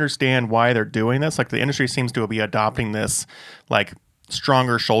I don't understand why they're doing this. Like the industry seems to be adopting this like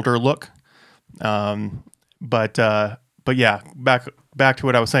stronger shoulder look. But yeah, back to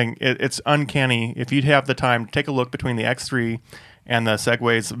what I was saying. It's uncanny. If you'd have the time, take a look between the X3 and the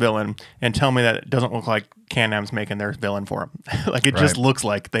Segway's villain and tell me that it doesn't look like Can-Am's making their villain for them. Like it just looks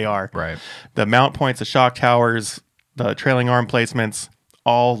like they are. Right. The mount points, the shock towers, the trailing arm placements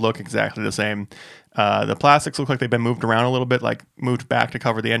all look exactly the same. The plastics look like they've been moved around a little bit, like moved back to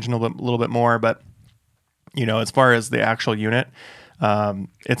cover the engine a little bit more. But, as far as the actual unit,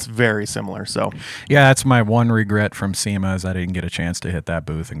 it's very similar. So yeah, that's my one regret from SEMA is I didn't get a chance to hit that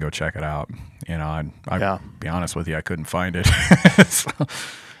booth and go check it out. I'll be honest with you, I couldn't find it. So.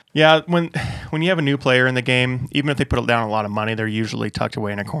 Yeah, when you have a new player in the game, even if they put down a lot of money, they're usually tucked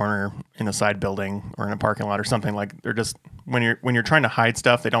away in a corner in a side building or in a parking lot or something. Like they're just when you're trying to hide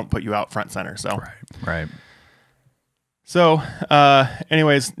stuff, they don't put you out front center. So right. So,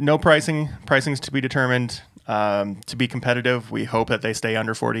 anyways, no pricing. Pricing's to be determined. To be competitive, we hope that they stay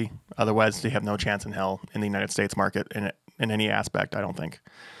under 40. Otherwise, they have no chance in hell in the United States market in any aspect, I don't think.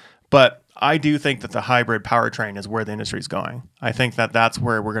 But I do think that the hybrid powertrain is where the industry is going. I think that that's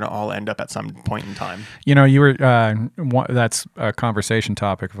where we're going to all end up at some point in time. You were that's a conversation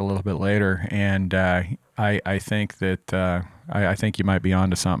topic of a little bit later, and I think that I think you might be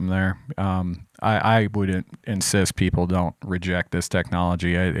onto something there. I would insist people don't reject this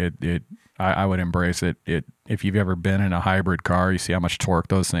technology. I would embrace it. If you've ever been in a hybrid car, you see how much torque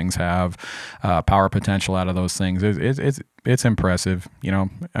those things have, power potential out of those things. It's impressive,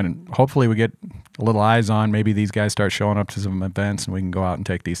 and hopefully we get a little eyes on. Maybe these guys start showing up to some events and we can go out and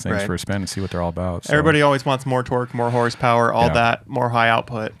take these things for a spin and see what they're all about. So. Everybody always wants more torque, more horsepower, all that, more high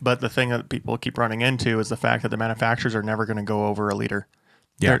output. But the thing that people keep running into is the fact that the manufacturers are never going to go over a liter.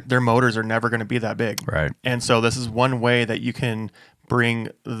 Yeah. Their motors are never going to be that big. Right. And so this is one way that you can bring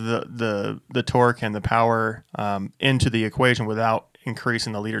the torque and the power into the equation without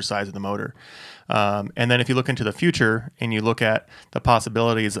increasing the liter size of the motor. And then if you look into the future and you look at the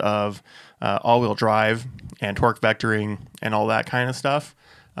possibilities of all-wheel drive and torque vectoring and all that kind of stuff,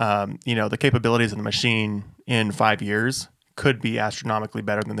 the capabilities of the machine in 5 years could be astronomically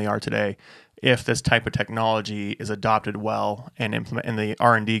better than they are today if this type of technology is adopted well and the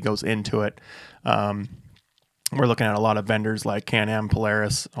R&D goes into it. We're looking at a lot of vendors like Can-Am,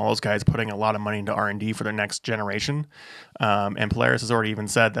 Polaris, all those guys putting a lot of money into R&D for their next generation. And Polaris has already even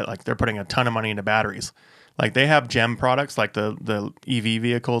said that like they're putting a ton of money into batteries. Like they have GEM products like the EV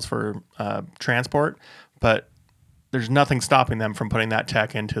vehicles for transport, but there's nothing stopping them from putting that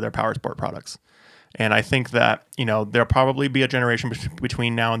tech into their power sport products. And I think that, there'll probably be a generation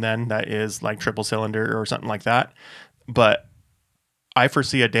between now and then that is like triple cylinder or something like that. But I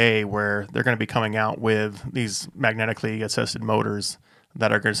foresee a day where they're going to be coming out with these magnetically assisted motors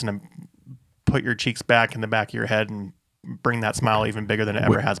that are just going to put your cheeks back in the back of your head and bring that smile even bigger than it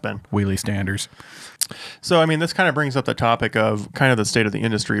ever has been. Wheelie standers. So, this kind of brings up the topic of kind of the state of the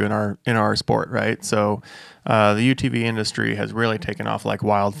industry in our sport, right? So, the UTV industry has really taken off like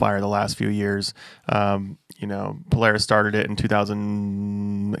wildfire the last few years. Polaris started it in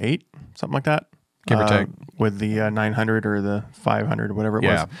 2008, something like that. Give or take. With the 900 or the 500 or whatever it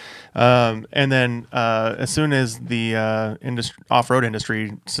was. And then as soon as the off-road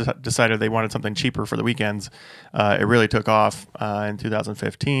industry decided they wanted something cheaper for the weekends, it really took off in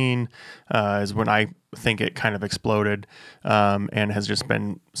 2015 is when I think it kind of exploded and has just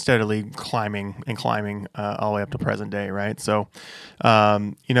been steadily climbing all the way up to present day, right? So,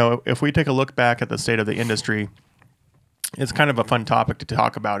 if we take a look back at the state of the industry, it's kind of a fun topic to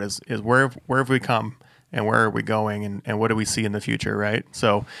talk about is where have we come and where are we going and what do we see in the future, right?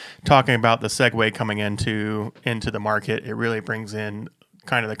 So talking about the Segway coming into the market, it really brings in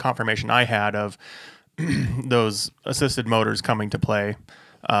kind of the confirmation I had of those assisted motors coming to play.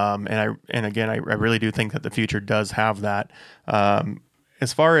 And again, I really do think that the future does have that.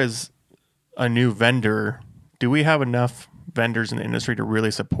 As far as a new vendor, do we have enough vendors in the industry to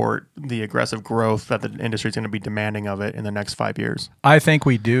really support the aggressive growth that the industry is going to be demanding of it in the next 5 years? I think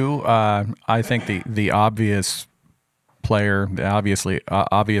we do. I think the obvious player, the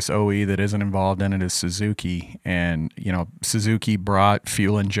obvious OE that isn't involved in it is Suzuki. And, you know, Suzuki brought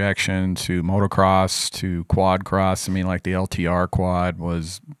fuel injection to motocross, to quad cross. I mean, like the LTR quad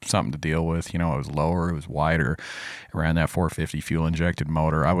was something to deal with. You know, it was lower, it was wider, it ran that 450 fuel injected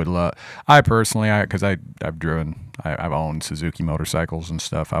motor. I personally, because I've owned Suzuki motorcycles and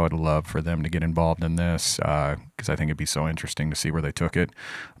stuff, I would love for them to get involved in this, because I think it'd be so interesting to see where they took it.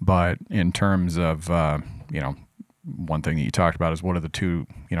 But in terms of, you know, one thing that you talked about is what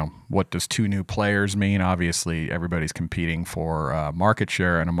does two new players mean? Obviously, everybody's competing for market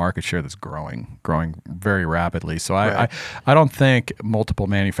share, and a market share that's growing very rapidly. So I don't think multiple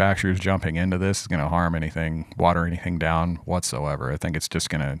manufacturers jumping into this is going to water anything down whatsoever. I think it's just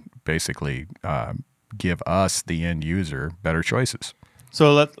going to basically give us, the end user, better choices.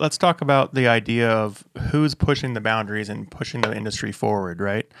 So let's talk about the idea of who's pushing the boundaries and pushing the industry forward,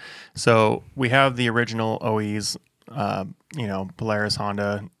 right? So we have the original OEs, you know, Polaris,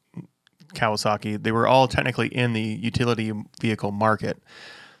 Honda, Kawasaki. They were all technically in the utility vehicle market.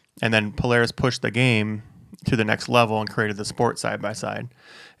 And then Polaris pushed the game to the next level and created the sport side-by-side.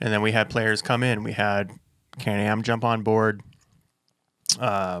 And then we had players come in. We had Can-Am jump on board.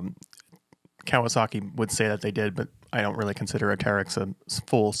 Kawasaki would say that they did, but I don't really consider a Terex a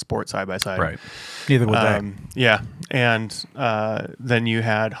full sport side-by-side. Right. Neither would they. Yeah. And then you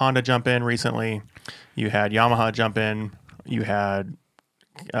had Honda jump in recently. You had Yamaha jump in. You had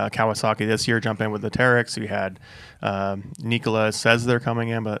Kawasaki this year jump in with the Terex. You had Nikola says they're coming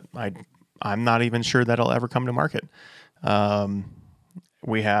in, but I'm not even sure that'll ever come to market.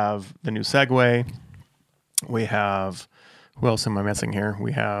 We have the new Segway. We have, who else am I missing here?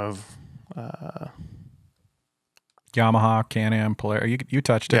 We have... Yamaha, Can-Am, Polaris. You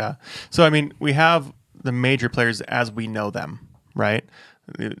touched it. Yeah. So, I mean, we have the major players as we know them, right?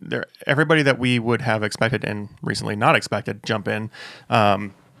 Everybody that we would have expected and recently not expected jump in.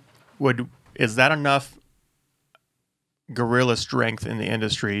 Is that enough guerrilla strength in the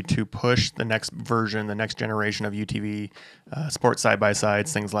industry to push the next version, the next generation of UTV, sports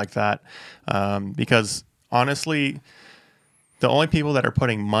side-by-sides, things like that? Because honestly, the only people that are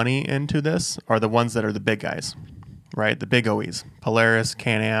putting money into this are the ones that are the big guys, right? The big OEs, Polaris,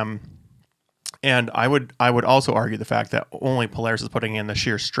 Can-Am. And I would also argue the fact that only Polaris is putting in the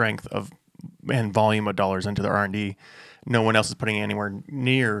sheer strength and volume of dollars into their R&D. No one else is putting anywhere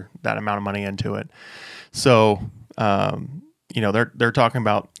near that amount of money into it. So, you know, they're talking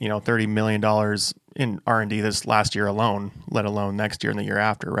about, you know, $30 million in R&D this last year alone, let alone next year and the year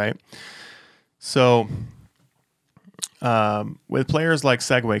after, right? So, with players like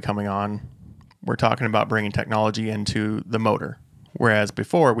Segway coming on, we're talking about bringing technology into the motor. Whereas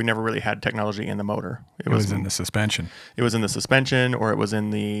before, we never really had technology in the motor. It was in the suspension. It was in the suspension, or it was in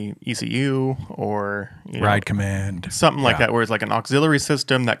the ECU, or ride command. Something like that, where it's like an auxiliary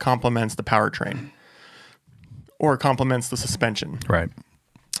system that complements the powertrain or complements the suspension. Right.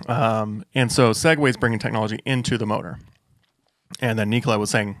 And so Segway's bringing technology into the motor. And then Nikola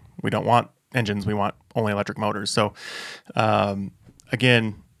was saying, we don't want engines, we want only electric motors. So,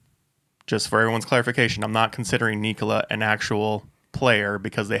 again, just for everyone's clarification, I'm not considering Nikola an actual player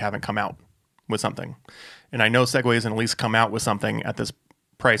because they haven't come out with something. And I know Segway isn't at least come out with something at this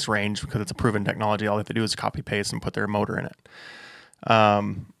price range because it's a proven technology. All they have to do is copy paste and put their motor in it.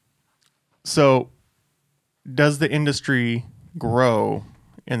 So does the industry grow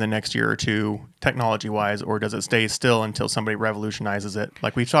in the next year or two technology-wise, or does it stay still until somebody revolutionizes it?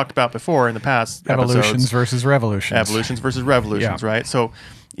 Like we've talked about before in the past evolutions versus revolutions. Evolutions versus revolutions, right? So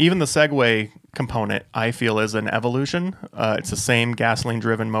even the Segway component, I feel, is an evolution. It's the same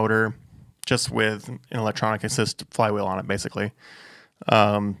gasoline-driven motor, just with an electronic assist flywheel on it, basically.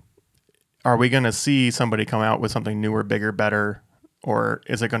 Are we going to see somebody come out with something newer, bigger, better, or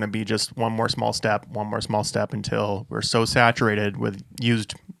is it going to be just one more small step until we're so saturated with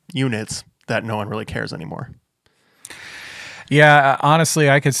used units that no one really cares anymore? Yeah, honestly,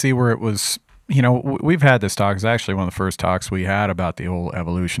 I could see where it was. You know, we've had this talk. It's actually one of the first talks we had about the whole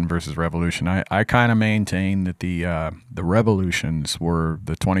evolution versus revolution. I kind of maintain that the revolutions were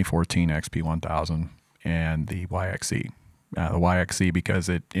the 2014 XP1000 and the YXE. The YXE because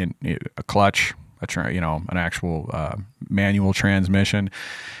a clutch, an actual manual transmission,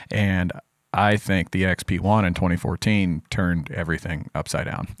 and I think the XP1 in 2014 turned everything upside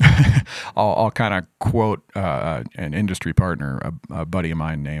down. I'll kind of quote an industry partner, a buddy of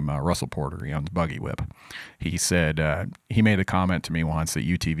mine named Russell Porter. He owns Buggy Whip. He said, he made a comment to me once that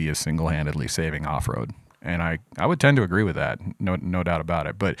UTV is single-handedly saving off-road. And I would tend to agree with that, no doubt about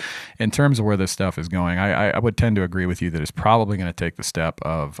it. But in terms of where this stuff is going, I would tend to agree with you that it's probably going to take the step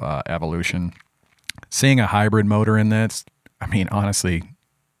of evolution. Seeing a hybrid motor in this, I mean, honestly,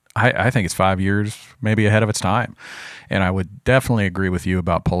 I think it's 5 years maybe ahead of its time. And I would definitely agree with you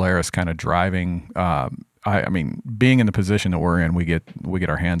about Polaris kind of driving. I mean, being in the position that we're in, we get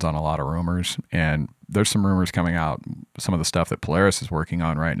our hands on a lot of rumors, and there's some rumors coming out. Some of the stuff that Polaris is working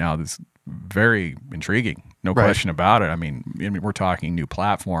on right now that's very intriguing, no question about it. I mean, we're talking new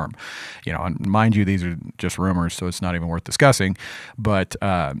platform, and mind you, these are just rumors, so it's not even worth discussing. But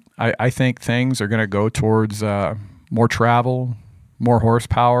I think things are going to go towards more travel, more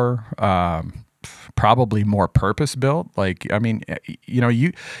horsepower, probably more purpose built. Like, I mean,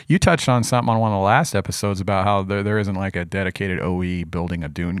 you touched on something on one of the last episodes about how there isn't like a dedicated OE building a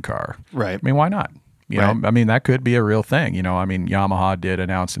dune car. Right. I mean, why not? You know, I mean, that could be a real thing. I mean, Yamaha did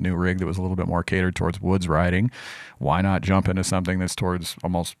announce a new rig that was a little bit more catered towards woods riding. Why not jump into something that's towards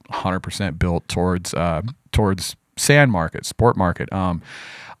almost 100% built towards sand market, sport market?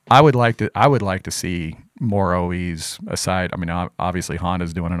 I would like to see more OEs aside. I mean, obviously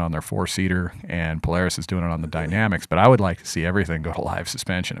Honda's doing it on their 4-seater and Polaris is doing it on the Dynamics, but I would like to see everything go to live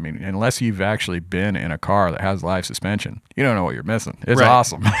suspension. I mean, unless you've actually been in a car that has live suspension, you don't know what you're missing. It's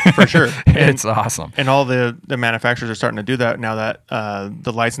awesome. For sure. It's awesome. And all the manufacturers are starting to do that now that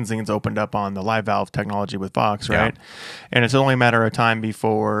the licensing is opened up on the live valve technology with Fox, right? Yeah. And it's only a matter of time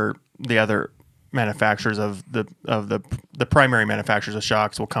before the other manufacturers of the primary manufacturers of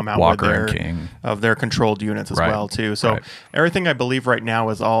shocks will come out Walker with their controlled units as well too. So everything I believe right now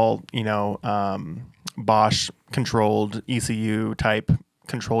is all Bosch controlled ECU type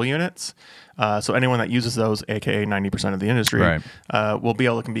control units. So anyone that uses those, aka 90% of the industry, will be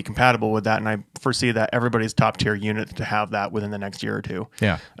able to be compatible with that. And I foresee that everybody's top tier unit to have that within the next year or two.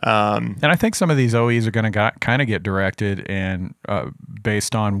 Yeah. And I think some of these OEs are going to kind of get directed and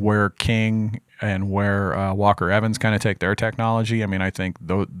based on where King and where Walker Evans kind of take their technology. I mean, I think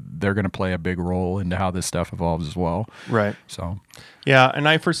they're going to play a big role into how this stuff evolves as well. Right. So, yeah. And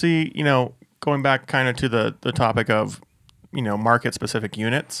I foresee, going back kind of to the topic of, market specific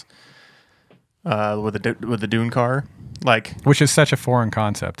units with the dune car, which is such a foreign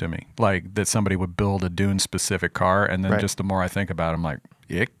concept to me, like that somebody would build a dune specific car. And then just the more I think about it, I'm like,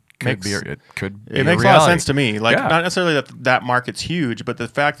 it makes a lot of sense to me. Not necessarily that market's huge, but the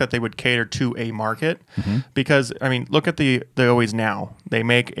fact that they would cater to a market, because I mean, look at the OEs now. They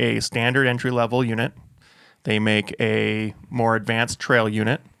make a standard entry level unit, they make a more advanced trail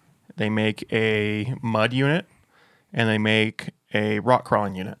unit, they make a mud unit, and they make a rock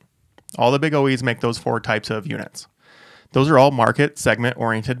crawling unit. All the big OEs make those 4 types of units. Those are all market segment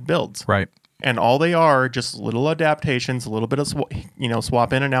oriented builds. Right. And all they are just little adaptations, a little bit of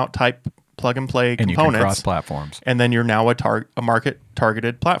swap in and out type plug and play components. And you can cross platforms. And then you're now a market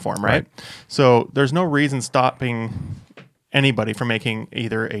targeted platform, right? So there's no reason stopping anybody from making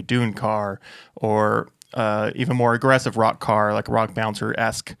either a dune car or even more aggressive rock car like a Rock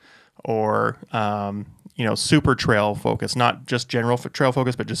Bouncer-esque or super trail focused, not just general trail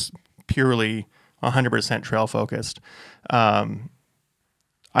focused, but just purely 100% trail focused.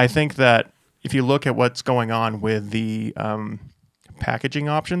 I think that if you look at what's going on with the packaging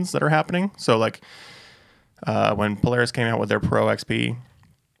options that are happening, so when Polaris came out with their Pro XP,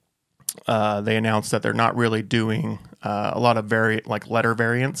 they announced that they're not really doing a lot of letter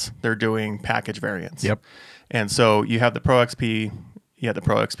variants. They're doing package variants. Yep. And so you have the Pro XP, you have the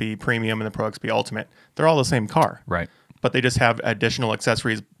Pro XP Premium and the Pro XP Ultimate. They're all the same car. Right. But they just have additional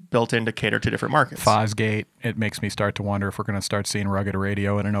accessories built in to cater to different markets. Fosgate, it makes me start to wonder if we're going to start seeing rugged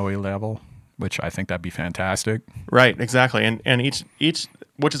radio at an OE level, which I think that'd be fantastic. Right, exactly. And each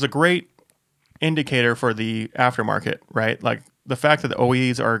which is a great indicator for the aftermarket, right? Like the fact that the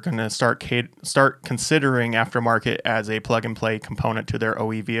OEs are going to start considering aftermarket as a plug and play component to their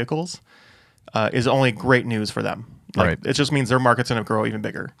OE vehicles is only great news for them. It just means their market's going to grow even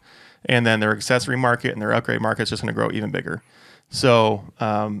bigger. And then their accessory market and their upgrade market is just going to grow even bigger. So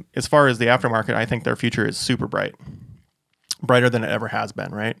as far as the aftermarket, I think their future is super bright, brighter than it ever has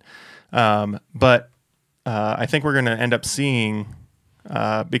been, right? But I think we're going to end up seeing,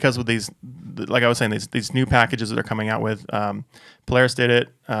 because with these, like I was saying, these new packages that they're coming out with, Polaris did it,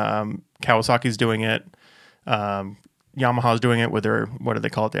 Kawasaki's doing it, Yamaha's doing it with their, what do they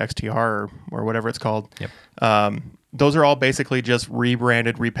call it, the XTR or whatever it's called. Yep. those are all basically just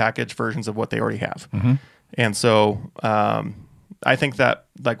rebranded, repackaged versions of what they already have. And so I think that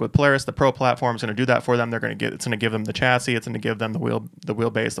like with Polaris, the Pro platform is going to do that for them. It's going to give them the chassis, it's going to give them the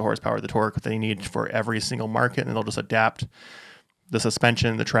wheelbase, the horsepower, the torque that they need for every single market, and they'll just adapt the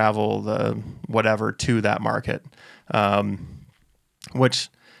suspension, the travel, the whatever to that market. Which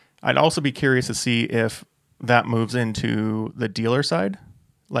I'd also be curious to see if that moves into the dealer side.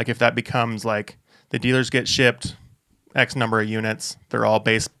 Like if that becomes like the dealers get shipped X number of units, they're all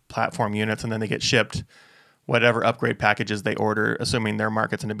base platform units, and then they get shipped whatever upgrade packages they order, assuming their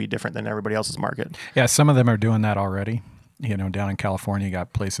market's going to be different than everybody else's market. Yeah, some of them are doing that already. You know, down in California, you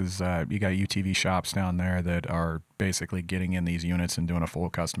got places, you got UTV shops down there that are basically getting in these units and doing a full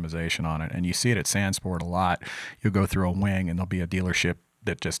customization on it. And you see it at Sandsport a lot. You'll go through a wing and there'll be a dealership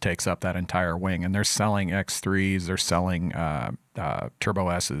that just takes up that entire wing. And they're selling X3s, they're selling Turbo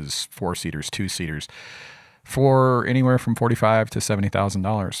S's, 4-seaters, 2-seaters for anywhere from $45,000 to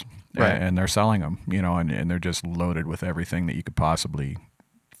 $70,000. Right. And they're selling them, you know, and they're just loaded with everything that you could possibly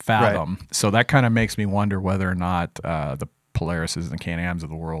fathom. Right. So that kind of makes me wonder whether or not the Polarises and Can-Ams of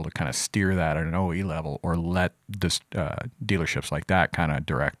the world to kind of steer that at an OE level, or let this dealerships like that kind of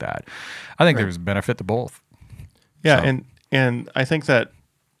direct that. I think there's benefit to both. Yeah, so. And I think that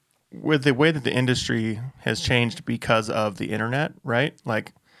with the way that the industry has changed because of the internet, right?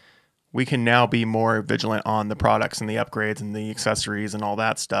 Like we can now be more vigilant on the products and the upgrades and the accessories and all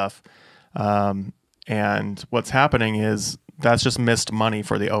that stuff. And what's happening is that's just missed money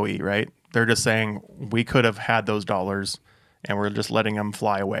for the OE, right? They're just saying we could have had those dollars and we're just letting them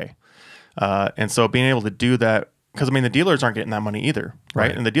fly away. And so being able to do that, because I mean, the dealers aren't getting that money either,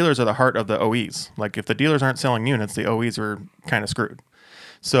 right? And the dealers are the heart of the OEs. Like if the dealers aren't selling units, the OEs are kind of screwed.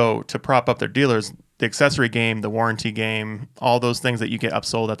 So to prop up their dealers, the accessory game, the warranty game, all those things that you get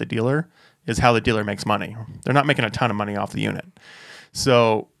upsold at the dealer is how the dealer makes money. They're not making a ton of money off the unit.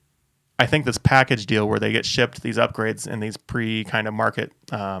 So I think this package deal where they get shipped these upgrades and these kind of market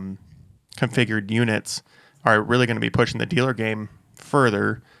configured units are really going to be pushing the dealer game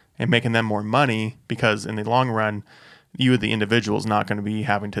further and making them more money, because in the long run, you, the individual, is not going to be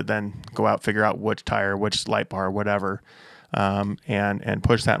having to then go out, figure out which tire, which light bar, whatever, and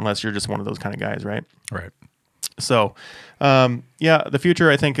push that unless you're just one of those kind of guys, right? Right. So, yeah, the future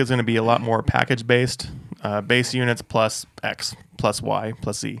I think is going to be a lot more package based, base units plus X plus Y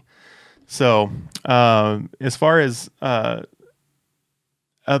plus Z. So, as far as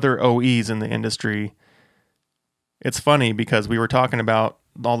other OEs in the industry, it's funny because we were talking about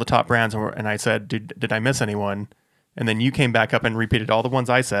all the top brands, and I said, did I miss anyone? And then you came back up and repeated all the ones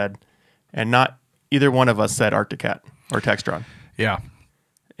I said, and not either one of us said Arctic Cat or Textron. Yeah.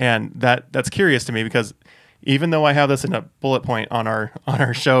 And that's curious to me, because even though I have this in a bullet point on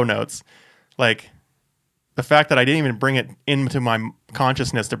our show notes, like the fact that I didn't even bring it into my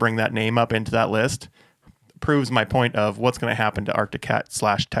consciousness to bring that name up into that list proves my point of what's going to happen to Arctic Cat /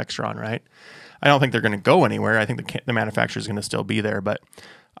 Textron, right? I don't think they're going to go anywhere. I think the manufacturer is going to still be there, but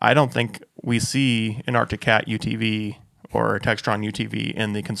I don't think we see an Arctic Cat UTV or a Textron UTV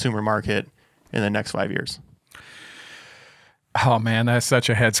in the consumer market in the next 5 years. Oh man, that's such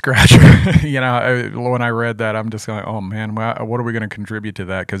a head scratcher. You know, when I read that, I'm just going, oh man, what are we going to contribute to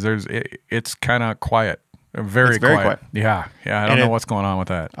that? Because it's kind of quiet. Very quiet. Yeah. I don't know what's going on with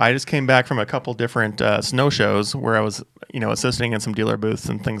that. I just came back from a couple different snow shows where I was, assisting in some dealer booths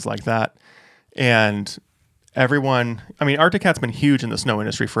and things like that. And everyone, I mean, Arctic Cat's been huge in the snow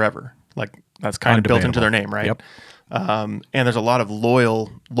industry forever. Like that's kind of built into their name, right? Yep. And there's a lot of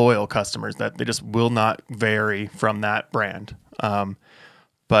loyal customers that they just will not vary from that brand.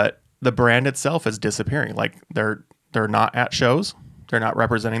 But the brand itself is disappearing. Like they're not at shows. They're not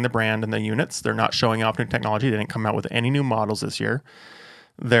representing the brand and the units. They're not showing off new technology. They didn't come out with any new models this year.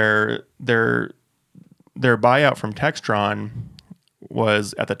 Their buyout from Textron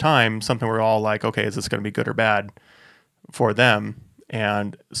was at the time something we're all like, okay, is this going to be good or bad for them?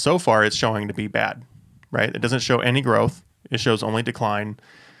 And so far it's showing to be bad, right? It doesn't show any growth. It shows only decline.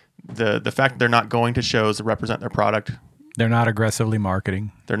 The fact that they're not going to shows to represent their product. They're not aggressively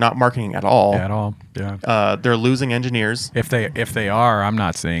marketing. They're not marketing at all. At all, yeah. They're losing engineers. If they are, I'm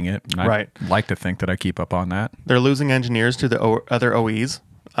not seeing it. Right. I'd like to think that I keep up on that. They're losing engineers to the other OEs.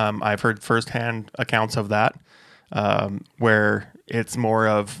 I've heard firsthand accounts of that, where it's more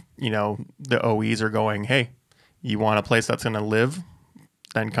of, the OEs are going, hey, you want a place that's going to live?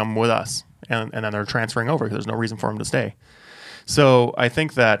 Then come with us. And then they're transferring over because there's no reason for them to stay. So I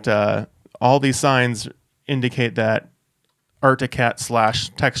think that all these signs indicate that Arctic Cat /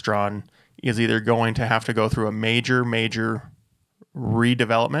 Textron is either going to have to go through a major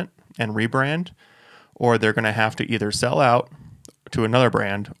redevelopment and rebrand, or they're going to have to either sell out to another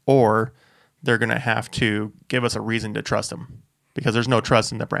brand, or they're going to have to give us a reason to trust them, because there's no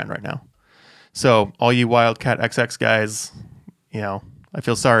trust in the brand right now. So all you Wildcat XX guys, you know, I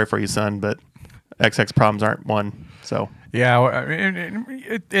feel sorry for you, son, but XX problems aren't one. So yeah,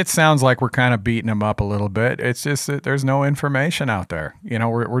 it sounds like we're kind of beating them up a little bit. It's just that there's no information out there. You know,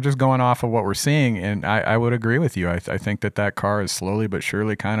 we're just going off of what we're seeing, and I would agree with you. I think that car is slowly but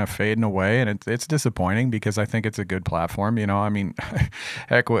surely kind of fading away, and it's disappointing because I think it's a good platform. You know, I mean,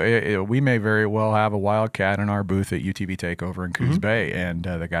 heck, we may very well have a Wildcat in our booth at UTV Takeover in Coos Bay, and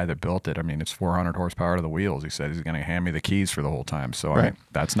the guy that built it, I mean, it's 400 horsepower to the wheels. He said he's going to hand me the keys for the whole time, so I mean,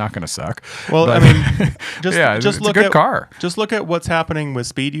 that's not going to suck. Well, but, I mean, just look at car. Just look at what's happening with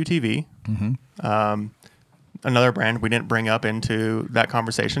Speed UTV. Another brand we didn't bring up into that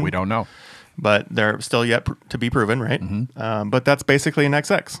conversation. We don't know, but they're still yet to be proven, right? But that's basically an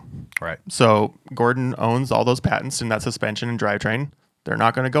XX, right? So Gordon owns all those patents in that suspension and drivetrain. They're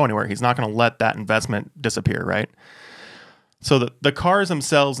not going to go anywhere. He's not going to let that investment disappear, right? So the cars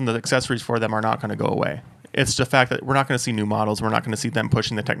themselves and the accessories for them are not going to go away. It's the fact that we're not going to see new models. We're not going to see them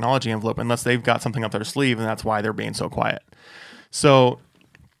pushing the technology envelope unless they've got something up their sleeve, and that's why they're being so quiet. So,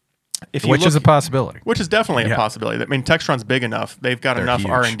 which is a possibility. Which is definitely a possibility. I mean, Textron's big enough; they've got enough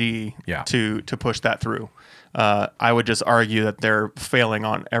R&D to push that through. I would just argue that they're failing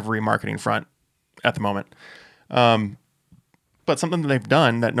on every marketing front at the moment. But something that they've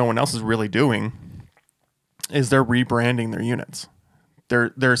done that no one else is really doing is they're rebranding their units.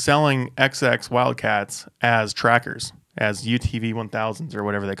 They're selling XX Wildcats as trackers, as UTV 1000s or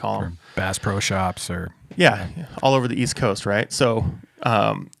whatever they call them. Bass Pro Shops or... Yeah, all over the East Coast, right? So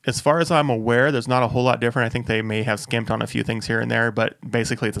as far as I'm aware, there's not a whole lot different. I think they may have skimped on a few things here and there, but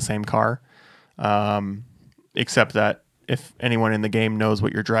basically it's the same car. Except that if anyone in the game knows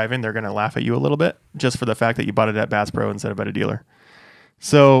what you're driving, they're going to laugh at you a little bit just for the fact that you bought it at Bass Pro instead of at a dealer.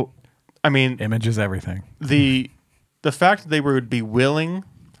 So, I mean... Image is everything. The fact that they would be willing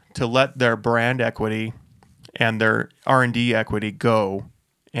to let their brand equity and their R&D equity go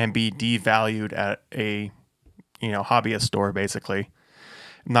and be devalued at a hobbyist store, basically.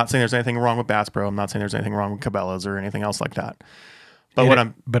 I'm not saying there's anything wrong with Bass Pro. I'm not saying there's anything wrong with Cabela's or anything else like that.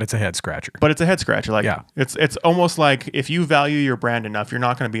 But it's a head scratcher. But it's a head scratcher. Like it's almost like if you value your brand enough, you're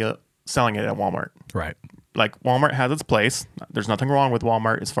not going to be selling it at Walmart. Right. Like Walmart has its place. There's nothing wrong with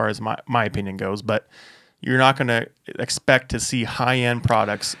Walmart as far as my opinion goes, but you're not going to expect to see high-end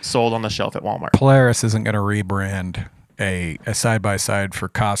products sold on the shelf at Walmart. Polaris isn't going to rebrand a side-by-side for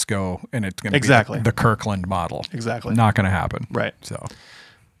Costco, and it's going to be the Kirkland model. Exactly. Not going to happen. Right. So,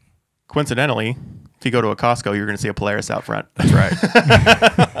 coincidentally, if you go to a Costco, you're going to see a Polaris out front. That's right.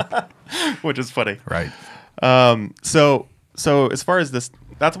 Which is funny. Right. So as far as this,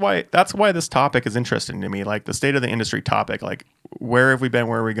 that's why this topic is interesting to me, like the state of the industry topic, like where have we been,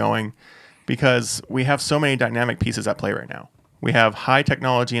 where are we going? Because we have so many dynamic pieces at play right now. We have high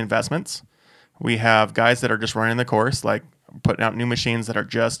technology investments. We have guys that are just running the course, like putting out new machines that are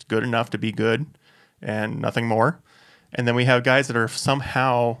just good enough to be good and nothing more. And then we have guys that are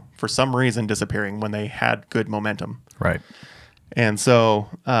somehow, for some reason, disappearing when they had good momentum. Right. And so,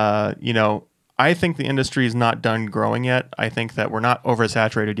 I think the industry is not done growing yet. I think that we're not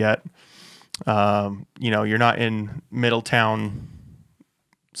oversaturated yet. You're not in Middletown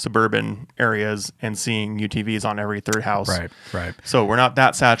suburban areas and seeing UTVs on every third house. Right. So we're not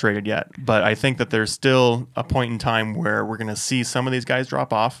that saturated yet, but I think that there's still a point in time where we're going to see some of these guys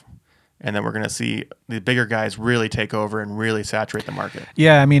drop off, and then we're going to see the bigger guys really take over and really saturate the market.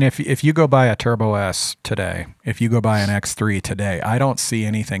 Yeah, I mean, if you go buy a Turbo S today, if you go buy an X3 today, I don't see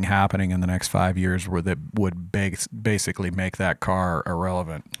anything happening in the next 5 years where that would basically make that car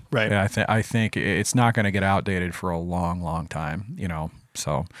irrelevant. Right. Yeah, I think it's not going to get outdated for a long, long time,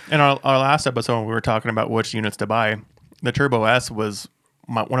 So, in our last episode, when we were talking about which units to buy, the Turbo S was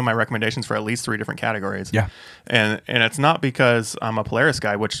one of my recommendations for at least 3 different categories. Yeah, and it's not because I'm a Polaris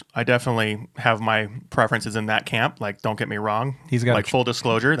guy, which I definitely have my preferences in that camp. Like, don't get me wrong. He's got full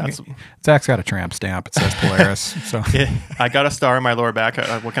disclosure. Zach's got a tramp stamp. It says Polaris. So I got a star in my lower back.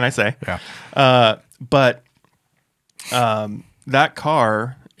 What can I say? Yeah. But that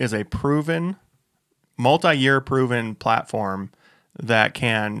car is a proven, multi-year proven platform that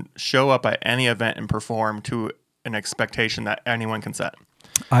can show up at any event and perform to an expectation that anyone can set.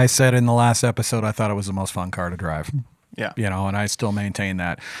 I said in the last episode, I thought it was the most fun car to drive. Yeah. And I still maintain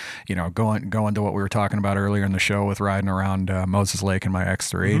that, going to what we were talking about earlier in the show with riding around Moses Lake in my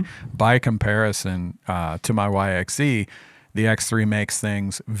X3, by comparison to my YXZ, the X3 makes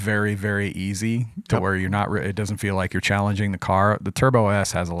things very, very easy to where you're not, it doesn't feel like you're challenging the car. The Turbo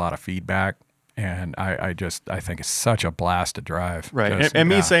S has a lot of feedback. And I think it's such a blast to drive. Right. And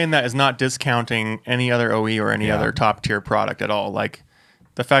me saying that is not discounting any other OE or any other top tier product at all. Like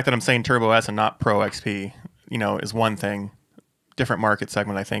the fact that I'm saying Turbo S and not Pro XP, is one thing. Different market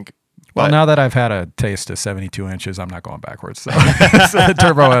segment, I think. Well, now that I've had a taste of 72 inches, I'm not going backwards. So, so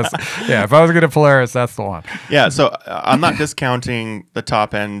Turbo S. Yeah, if I was going to Polaris, that's the one. Yeah, so I'm not discounting the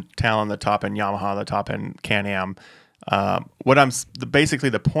top end Talon, the top end Yamaha, the top end Can-Am. Basically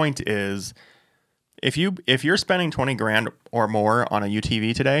the point is, if you're spending 20 grand or more on a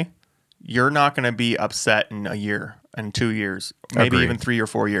UTV today, you're not going to be upset in a year, in 2 years, maybe even 3 or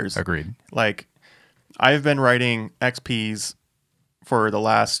 4 years. Agreed. Like I've been riding XPs for the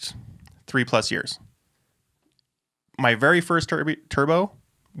last 3+ years. My very first turbo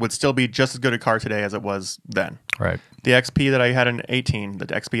would still be just as good a car today as it was then. Right. The XP that I had in 18, the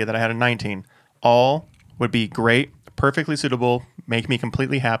XP that I had in 19, all would be great, perfectly suitable, make me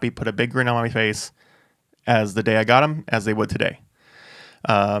completely happy, put a big grin on my face as the day I got them, as they would today.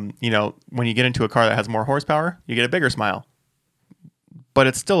 When you get into a car that has more horsepower, you get a bigger smile. But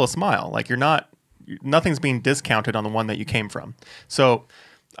it's still a smile. Like nothing's being discounted on the one that you came from. So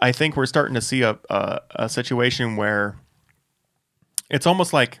I think we're starting to see a situation where it's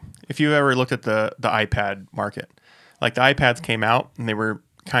almost like if you ever looked at the iPad market. Like the iPads came out and they were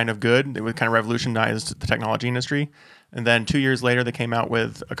kind of good. They would kind of revolutionized the technology industry. And then 2 years later, they came out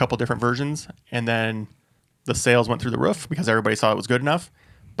with a couple different versions. And then the sales went through the roof because everybody saw it was good enough.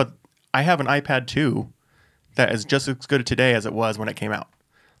 But I have an iPad 2 that is just as good today as it was when it came out.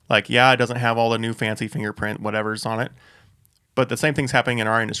 Like, yeah, it doesn't have all the new fancy fingerprint, whatever's on it. But the same thing's happening in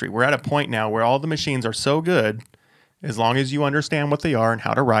our industry. We're at a point now where all the machines are so good, as long as you understand what they are and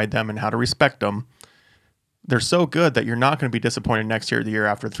how to ride them and how to respect them, they're so good that you're not going to be disappointed next year or the year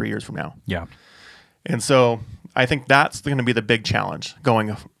after 3 years from now. Yeah. And so I think that's going to be the big challenge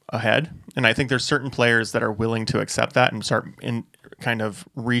going ahead. And I think there's certain players that are willing to accept that and start in kind of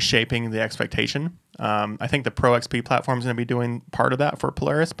reshaping the expectation. I think the Pro XP platform is going to be doing part of that for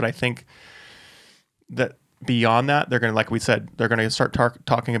Polaris, but I think that beyond that, they're going to, like we said, they're going to start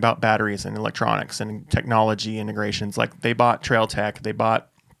talking about batteries and electronics and technology integrations. Like they bought Trail Tech, they bought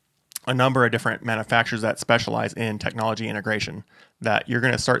a number of different manufacturers that specialize in technology integration, that you're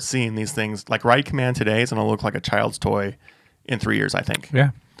going to start seeing these things. Like Ride Command today is going to look like a child's toy in 3 years, I think.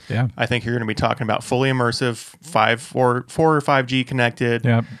 Yeah. Yeah. I think you're going to be talking about fully immersive, 4 or 5G connected.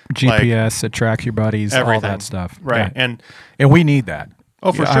 Yeah. GPS that tracks your buddies, everything. All that stuff. Right. Yeah. And we need that.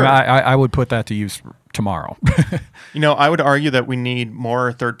 Oh, for sure. I would put that to use tomorrow. I would argue that we need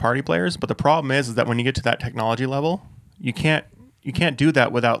more third-party players, but the problem is that when you get to that technology level, you can't do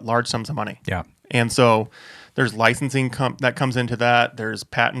that without large sums of money. Yeah. And so there's licensing that comes into that. There's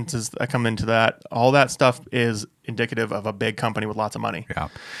patents that come into that. All that stuff is indicative of a big company with lots of money. Yeah.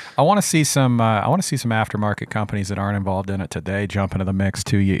 I want to see some aftermarket companies that aren't involved in it today jump into the mix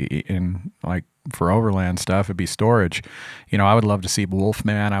too. In like for overland stuff, it'd be storage. I would love to see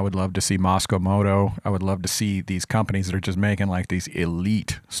Wolfman. I would love to see Moscow Moto. I would love to see these companies that are just making like these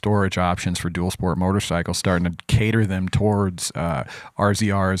elite storage options for dual sport motorcycles, starting to cater them towards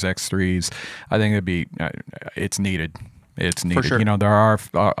RZRs, X3s. I think it'd be it's needed. It's needed. For sure.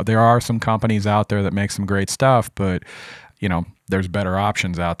 There are some companies out there that make some great stuff, but there's better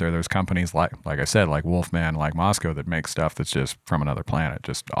options out there. There's companies like I said, like Wolfman, like Moscow, that make stuff that's just from another planet,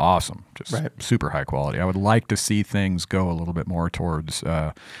 just awesome, just super high quality. I would like to see things go a little bit more towards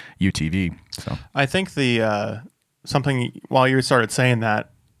UTV. So I think the something while you started saying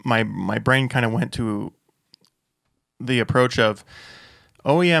that, my brain kind of went to the approach of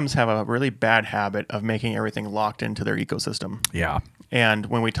OEMs have a really bad habit of making everything locked into their ecosystem. Yeah. And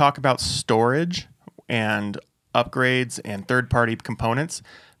when we talk about storage and upgrades and third-party components,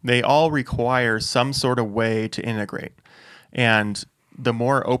 they all require some sort of way to integrate. And the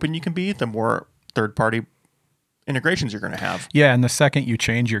more open you can be, the more third-party integrations you're going to have. Yeah, and the second you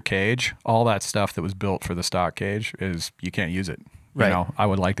change your cage, all that stuff that was built for the stock cage you can't use it. Right. I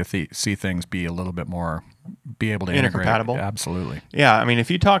would like to see things be a little bit more, be able to integrate. Intercompatible. Absolutely. Yeah, I mean,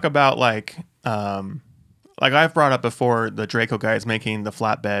 if you talk about like I've brought up before, the Draco guys making the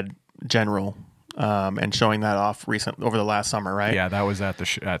flatbed General and showing that off over the last summer, right? Yeah, that was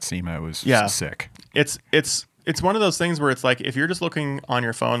at SEMA. It was sick. It's one of those things where it's like, if you're just looking on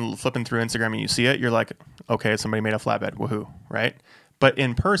your phone, flipping through Instagram, and you see it, you're like, okay, somebody made a flatbed, woohoo, right? But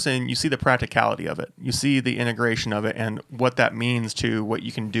in person, you see the practicality of it. You see the integration of it and what that means to what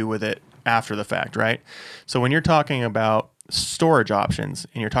you can do with it after the fact, right? So when you're talking about storage options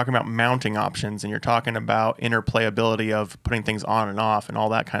and you're talking about mounting options and you're talking about interplayability of putting things on and off and all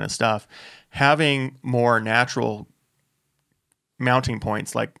that kind of stuff, having more natural mounting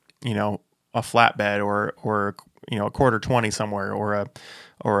points, like, a flatbed or a quarter 20 somewhere, or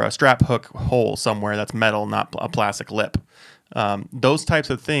a strap hook hole somewhere that's metal, not a plastic lip. Those types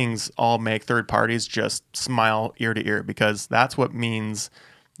of things all make third parties just smile ear to ear, because that's what means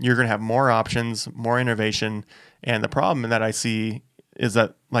you're going to have more options, more innovation. And the problem that I see is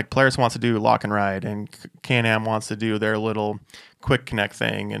that, like, Polaris wants to do lock and ride, and Can-Am wants to do their little quick connect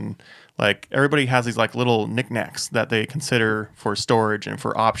thing, and like everybody has these like little knickknacks that they consider for storage and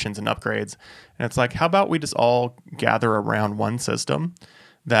for options and upgrades. And it's like, how about we just all gather around one system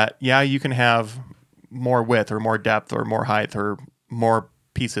that, yeah, you can have more width or more depth or more height or more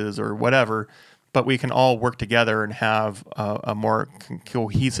pieces or whatever, but we can all work together and have a more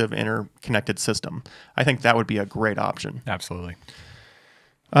cohesive, interconnected system. I think that would be a great option. Absolutely.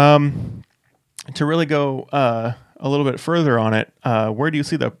 To really go a little bit further on it, where do you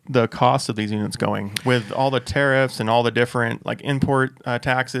see the cost of these units going with all the tariffs and all the different like import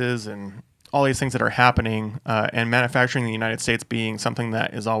taxes and all these things that are happening, and manufacturing in the United States being something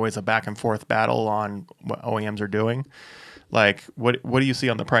that is always a back and forth battle on what OEMs are doing? Like, what do you see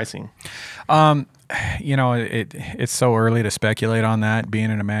on the pricing? It's so early to speculate on that.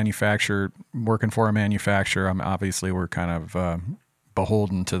 Being in a manufacturer, working for a manufacturer, obviously we're kind of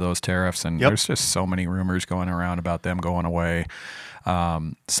beholden to those tariffs, and there's just so many rumors going around about them going away.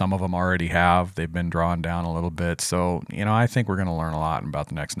 Some of them already have. They've been drawn down a little bit. So, I think we're going to learn a lot in about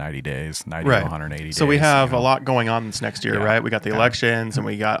the next 90 days, 90 to 180 days. So we have a lot going on this next year, right? We got the elections, and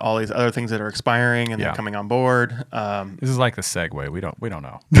we got all these other things that are expiring, and they're coming on board. This is like the Segway. We don't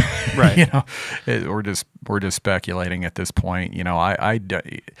know. Right. We're just speculating at this point. I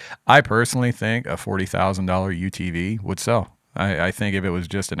personally think a $40,000 UTV would sell. I think if it was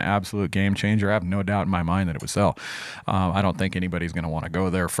just an absolute game changer, I have no doubt in my mind that it would sell. I don't think anybody's going to want to go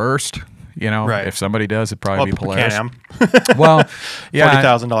there first. Right. If somebody does, it'd probably be Polaris. Can-Am. Well, yeah,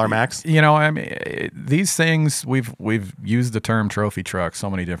 $40,000 max. These things, we've used the term trophy truck so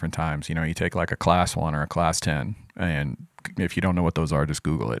many different times. You take like a Class 1 or a Class 10, and if you don't know what those are, just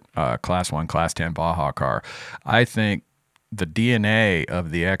Google it. Class 1, Class 10 Baja car. I think the DNA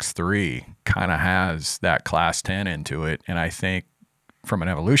of the X3 kind of has that Class 10 into it, and I think from an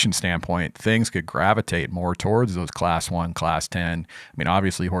evolution standpoint, things could gravitate more towards those Class 1, Class 10.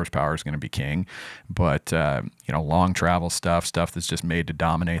 Obviously horsepower is going to be king, but long travel stuff that's just made to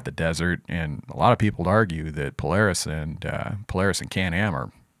dominate the desert. And a lot of people would argue that Polaris and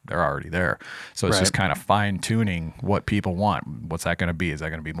Can-Am they're already there. So it's just kind of fine tuning what people want. What's that going to be? Is that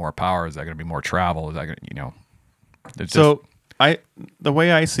going to be more power? Is that going to be more travel? Is that going to, the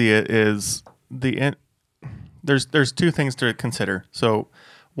way I see it is there's two things to consider. So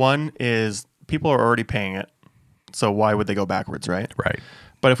one is people are already paying it, so why would they go backwards, right? Right.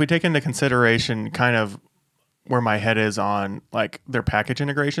 But if we take into consideration kind of where my head is on like their package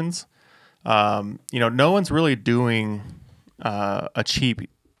integrations, no one's really doing a cheap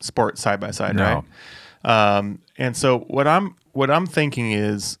sport side by side, right? And so what I'm thinking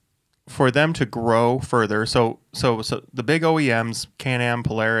is, for them to grow further, so the big OEMs, Can-Am,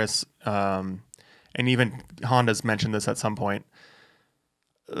 Polaris, and even Honda's mentioned this at some point,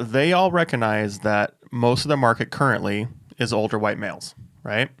 they all recognize that most of the market currently is older white males,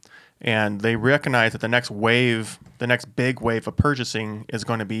 right? And they recognize that the next big wave of purchasing is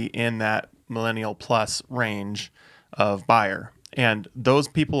going to be in that millennial plus range of buyer. And those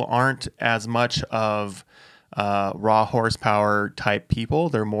people aren't as much of raw horsepower type people.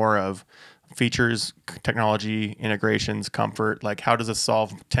 They're more of features, technology, integrations, comfort. Like, how does this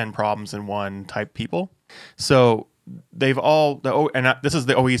solve 10 problems in one type people? So they've all, this is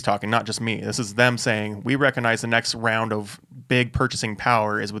the OEs talking, not just me. This is them saying, we recognize the next round of big purchasing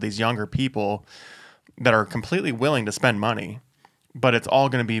power is with these younger people that are completely willing to spend money, but it's all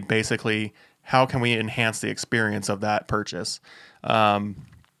going to be basically, how can we enhance the experience of that purchase?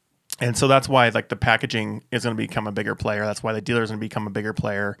 And so that's why like the packaging is going to become a bigger player. That's why the dealer is going to become a bigger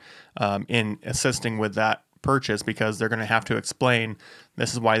player in assisting with that purchase, because they're going to have to explain,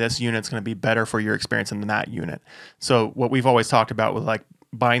 this is why this unit's going to be better for your experience than that unit. So what we've always talked about with like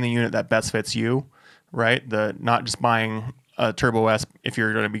buying the unit that best fits you, right? Not just buying a Turbo S if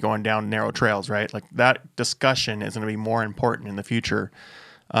you're going to be going down narrow trails, right? Like that discussion is going to be more important in the future.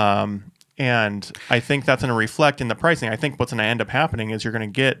 And I think that's going to reflect in the pricing. I think what's going to end up happening is you're going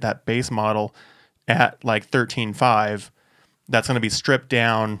to get that base model at like 13.5. That's going to be stripped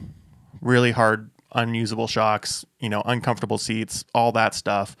down, really hard, unusable shocks, uncomfortable seats, all that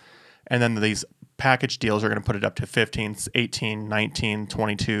stuff. And then these package deals are going to put it up to 15, 18, 19,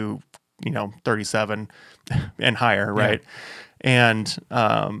 22, 37 and higher, right? Yeah. And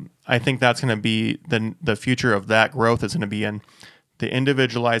I think that's going to be the future of that growth is going to be in the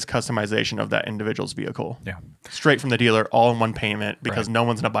individualized customization of that individual's vehicle. Yeah. Straight from the dealer, all in one payment, because no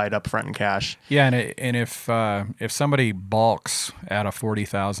one's going to buy it up front in cash. Yeah, and if somebody balks at a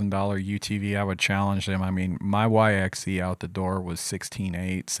 $40,000 UTV, I would challenge them. I mean, my YXE out the door was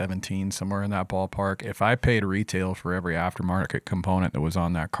 16.8, 17, somewhere in that ballpark. If I paid retail for every aftermarket component that was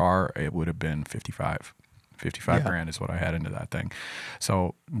on that car, it would have been 55 grand is what I had into that thing.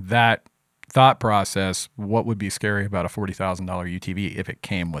 So that thought process, what would be scary about a $40,000 UTV if it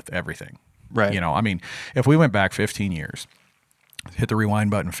came with everything? Right. You know, I mean, if we went back 15 years, hit the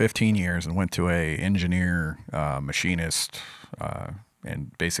rewind button 15 years and went to a engineer, machinist,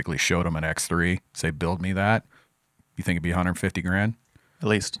 and basically showed them an X3, say, build me that, you think it'd be 150 grand? At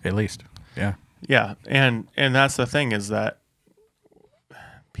least. Yeah. Yeah. And that's the thing, is that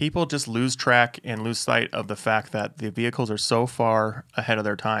people just lose track and lose sight of the fact that the vehicles are so far ahead of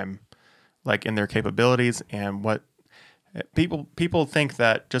their time, like in their capabilities, and what people think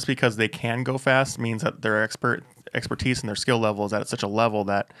that just because they can go fast means that their expertise and their skill level is at such a level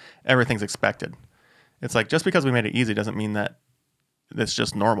that everything's expected. It's like, just because we made it easy doesn't mean that it's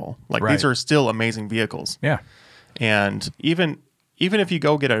just normal. Like, these are still amazing vehicles. Yeah. And even if you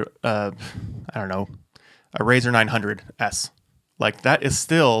go get a Razor 900S, like, that is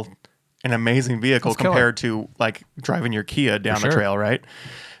still an amazing vehicle compared to like driving your Kia down the trail, right?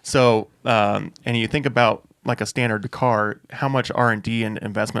 So, and you think about like a standard car, how much R&D and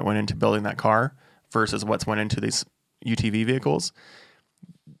investment went into building that car versus what's went into these UTV vehicles.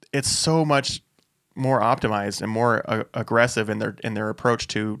 It's so much more optimized and more aggressive in their approach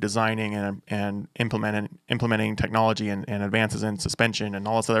to designing and implementing technology and advances in suspension and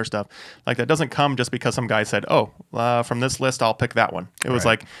all this other stuff. Like, that doesn't come just because some guy said, from this list, I'll pick that one. It was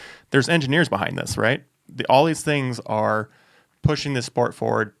like, there's engineers behind this, right? All these things are pushing this sport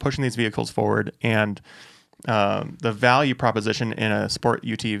forward, pushing these vehicles forward, and the value proposition in a sport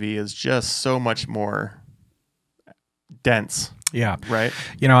UTV is just so much more dense. Yeah. Right.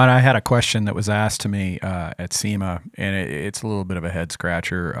 You know, and I had a question that was asked to me at SEMA, and it's a little bit of a head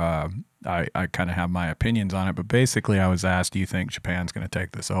scratcher. I kind of have my opinions on it, but basically I was asked, do you think Japan's going to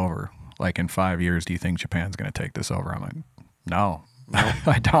take this over? Like, in 5 years, do you think Japan's going to take this over? I'm like, no.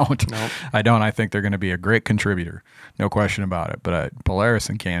 I don't. Nope. I don't. I think they're going to be a great contributor, no question about it. But Polaris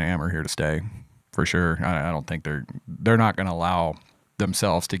and Can-Am are here to stay, for sure. I don't think they're not going to allow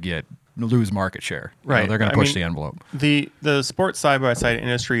themselves to lose market share. Right. You know, they're going to push the envelope. The sports side-by-side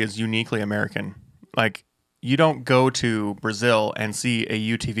industry is uniquely American. Like, you don't go to Brazil and see a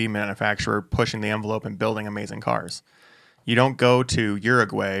UTV manufacturer pushing the envelope and building amazing cars. You don't go to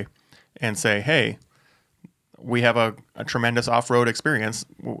Uruguay and say, hey, we have a tremendous off-road experience,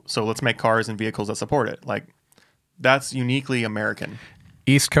 so let's make cars and vehicles that support it. Like, that's uniquely American.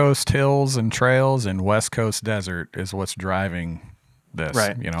 East Coast hills and trails and West Coast desert is what's driving this.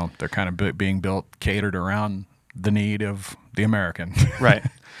 Right. You know, they're kind of being built, catered around the need of the American. Right.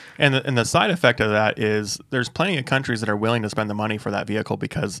 And the side effect of that is there's plenty of countries that are willing to spend the money for that vehicle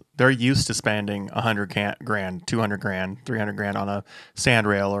because they're used to spending $100 grand, $200 grand, $300 grand on a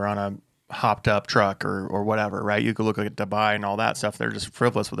sandrail or on a hopped up truck or whatever, right? You could look at Dubai and all that stuff. They're just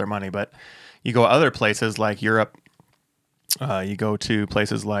frivolous with their money. But you go other places like Europe, you go to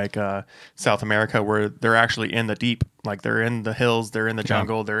places like South America where they're actually in the deep, like they're in the hills, they're in the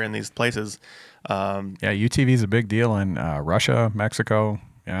jungle, they're in these places. UTV is a big deal in Russia, Mexico.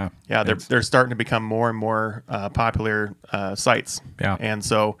 Yeah, they're starting to become more and more popular sites. Yeah, and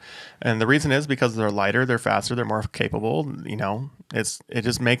the reason is because they're lighter, they're faster, they're more capable. You know, it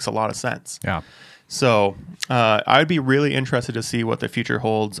just makes a lot of sense. Yeah. So I'd be really interested to see what the future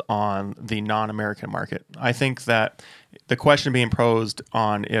holds on the non-American market. I think that the question being posed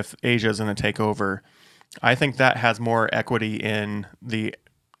on if Asia is going to take over, I think that has more equity in the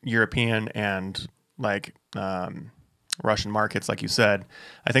European and like Russian markets, like you said.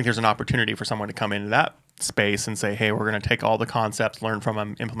 I think there's an opportunity for someone to come into that space and say, hey, we're going to take all the concepts, learn from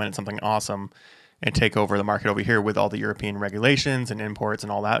them, implement something awesome, and take over the market over here with all the European regulations and imports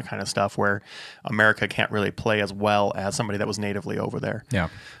and all that kind of stuff where America can't really play as well as somebody that was natively over there. Yeah.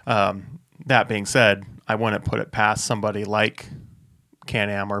 That being said, I wouldn't put it past somebody like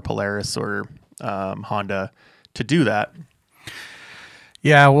Can-Am or Polaris or Honda to do that.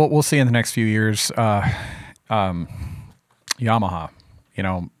 Yeah, we'll see in the next few years. Yamaha, you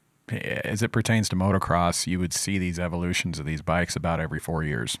know, as it pertains to motocross, you would see these evolutions of these bikes about every 4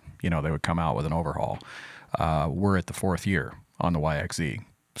 years. You know, they would come out with an overhaul. We're at the 4th year on the YXZ.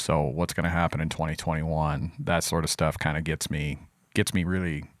 So what's going to happen in 2021? That sort of stuff kind of gets me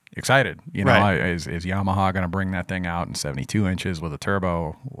really excited. You know, right. Is Yamaha going to bring that thing out in 72 inches with a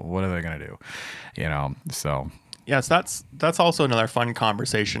turbo? What are they going to do? You know, so. Yes, that's also another fun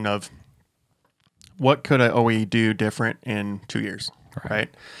conversation of what could an OE do different in 2 years, right?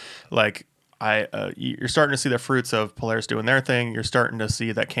 Like you're starting to see the fruits of Polaris doing their thing. You're starting to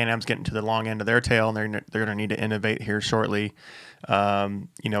see that Can-Am's getting to the long end of their tail, and they're going to need to innovate here shortly. We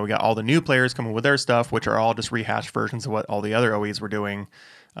got all the new players coming with their stuff, which are all just rehashed versions of what all the other OEs were doing.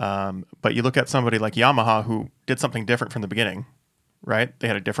 But you look at somebody like Yamaha who did something different from the beginning, right? They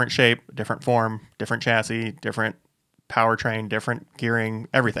had a different shape, different form, different chassis, different powertrain, different gearing,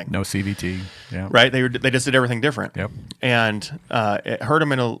 everything. No CVT. Yeah. Right. They just did everything different. Yep. And it hurt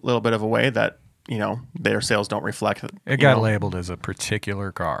them in a little bit of a way that, their sales don't reflect. It got labeled as a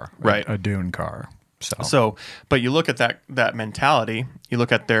particular car, right? A dune car. But you look at that mentality, you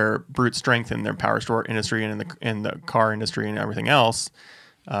look at their brute strength in their power sport industry and in the car industry and everything else.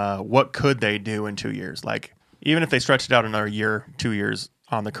 What could they do in 2 years? Like, even if they stretched it out another year, 2 years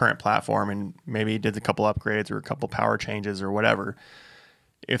on the current platform and maybe did a couple upgrades or a couple power changes or whatever,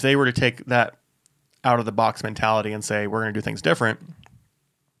 if they were to take that out of the box mentality and say, we're going to do things different,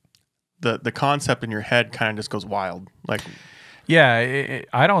 the concept in your head kind of just goes wild. Like, yeah,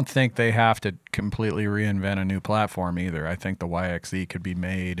 I don't think they have to completely reinvent a new platform either. I think the YXZ could be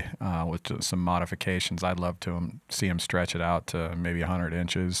made with some modifications. I'd love to see them stretch it out to maybe 100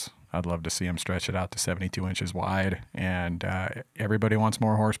 inches. I'd love to see them stretch it out to 72 inches wide. And everybody wants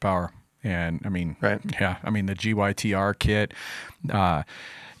more horsepower. And, I mean, right. Yeah, I mean, the GYTR kit,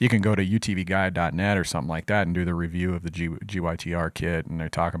 you can go to utvguide.net or something like that and do the review of the GYTR kit, and they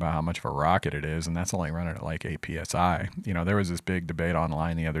talk about how much of a rocket it is, and that's only running at like 8 PSI. There was this big debate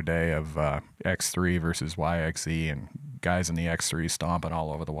online the other day of X3 versus YXZ, and guys in the X3 stomping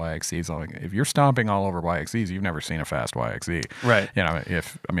all over the YXZs. Like, if you're stomping all over YXZs, you've never seen a fast YXZ. Right. A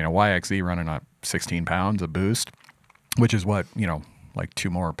YXZ running at 16 pounds of boost, which is what, like 2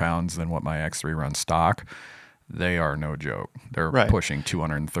 more pounds than what my X3 runs stock, they are no joke. They're pushing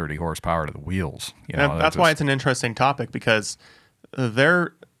 230 horsepower to the wheels. That's why it's an interesting topic, because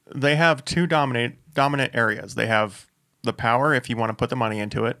they have two dominant areas. They have the power, if you want to put the money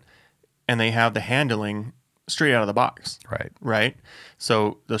into it, and they have the handling straight out of the box. Right.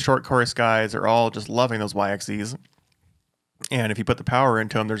 So the short course guys are all just loving those YXZs, and if you put the power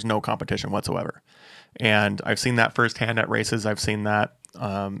into them, there's no competition whatsoever. And I've seen that firsthand at races. I've seen that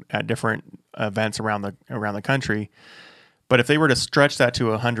at different events around the country. But if they were to stretch that to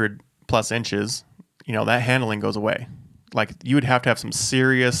 100 plus inches, that handling goes away. Like, you would have to have some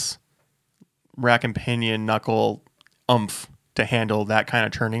serious rack and pinion knuckle oomph to handle that kind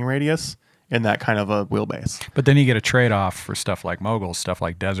of turning radius in that kind of a wheelbase. But then you get a trade-off for stuff like moguls, stuff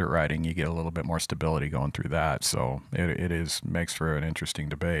like desert riding. You get a little bit more stability going through that. So it makes for an interesting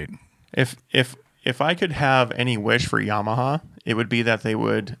debate. If I could have any wish for Yamaha, it would be that they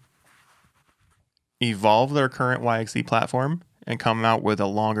would evolve their current YXZ platform and come out with a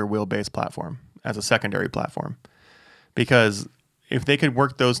longer wheelbase platform as a secondary platform. Because if they could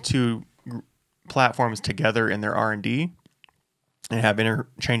work those two platforms together in their R&D and have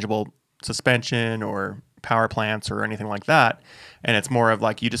interchangeable suspension or power plants or anything like that, and it's more of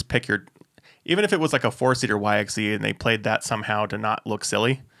like, you just pick even if it was like a 4-seater YXZ and they played that somehow to not look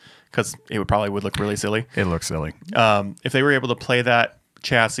silly, because it probably would look really silly. It looks silly. If they were able to play that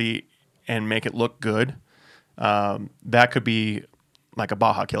chassis and make it look good, that could be like a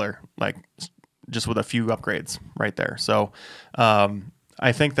Baja killer, like just with a few upgrades right there. So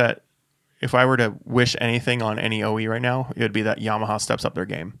I think that if I were to wish anything on any OE right now, it would be that Yamaha steps up their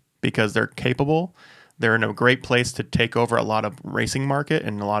game, because they're capable. They're in a great place to take over a lot of racing market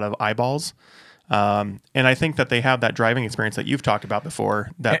and a lot of eyeballs. And I think that they have that driving experience that you've talked about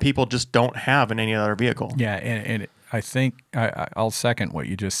before that people just don't have in any other vehicle. Yeah, and I think I'll second what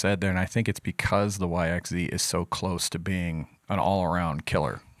you just said there, and I think it's because the YXZ is so close to being an all-around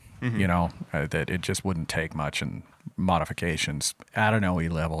killer, that it just wouldn't take much in modifications at an OE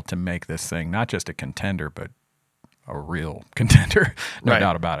level to make this thing not just a contender, but a real contender, no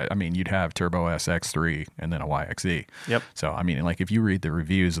doubt about it. I mean, you'd have Turbo SX3 and then a YXZ. Yep. So, I mean, like, if you read the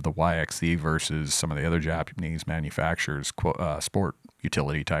reviews of the YXZ versus some of the other Japanese manufacturers, sport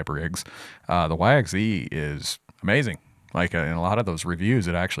utility type rigs, the YXZ is amazing. Like, in a lot of those reviews,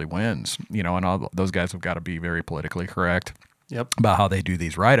 it actually wins, and all those guys have got to be very politically correct. Yep. About how they do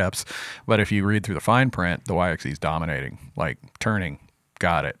these write-ups. But if you read through the fine print, the YXZ is dominating. Like, turning,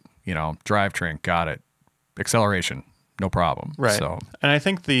 got it. Drivetrain, got it. Acceleration, no problem. Right. So, and I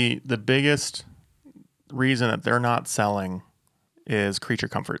think the biggest reason that they're not selling is creature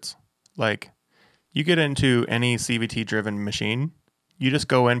comforts. Like, you get into any CVT driven machine, you just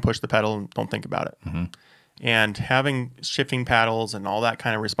go in, push the pedal, and don't think about it. Mm-hmm. And having shifting paddles and all that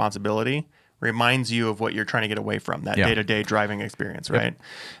kind of responsibility reminds you of what you're trying to get away from, that day-to-day driving experience, right? Yep.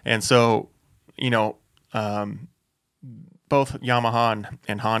 And so, both Yamaha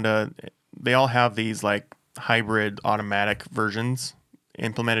and Honda, they all have these like hybrid automatic versions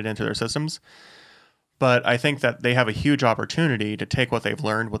implemented into their systems. But I think that they have a huge opportunity to take what they've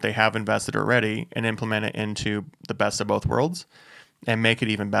learned, what they have invested already, and implement it into the best of both worlds and make it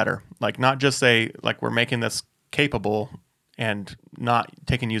even better. Like, not just say, like, we're making this capable and not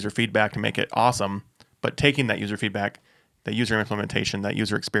taking user feedback to make it awesome, but taking that user feedback, the user implementation, that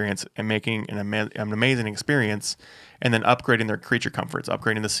user experience, and making an amazing experience, and then upgrading their creature comforts,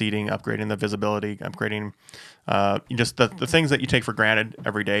 upgrading the seating, upgrading the visibility, upgrading just the things that you take for granted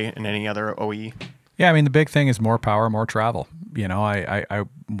every day in any other OE. Yeah, I mean, the big thing is more power, more travel. I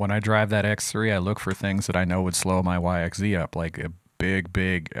when I drive that X3, I look for things that I know would slow my YXZ up, like a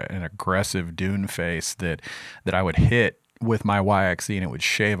big, an aggressive dune face that I would hit with my YXZ and it would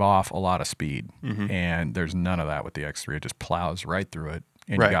shave off a lot of speed. Mm-hmm. And there's none of that with the X3. It just plows right through it.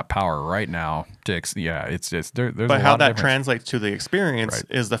 And you got power right now to, it's just, there's a lot of difference. But how that translates to the experience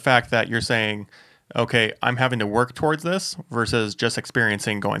is the fact that you're saying, okay, I'm having to work towards this versus just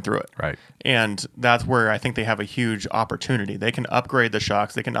experiencing going through it. Right. And that's where I think they have a huge opportunity. They can upgrade the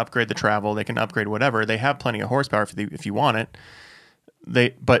shocks, they can upgrade the travel, they can upgrade whatever. They have plenty of horsepower if you want it.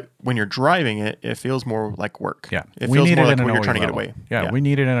 But when you're driving it, it feels more like work. Yeah. It feels more like what you're trying to get away. Yeah, we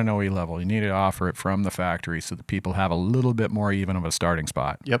need it in an OE level. You need to offer it from the factory so that people have a little bit more even of a starting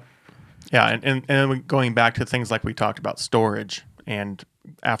spot. Yep. Yeah, and going back to things like we talked about, storage and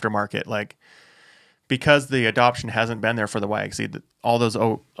aftermarket, like, because the adoption hasn't been there for the YXZ, all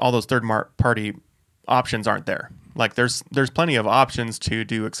those third-party options aren't there. Like, there's plenty of options to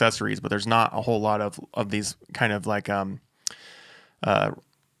do accessories, but there's not a whole lot of these kind of like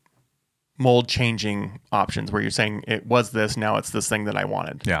mold changing options where you're saying it was this, now it's this thing that I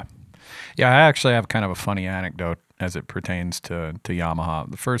wanted. Yeah. I actually have kind of a funny anecdote as it pertains to Yamaha.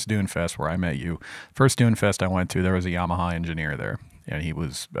 The first Dune Fest where I met you, first Dune Fest I went to, there was a Yamaha engineer there. And he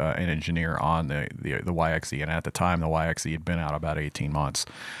was an engineer on the YXZ. And at the time, the YXZ had been out about 18 months.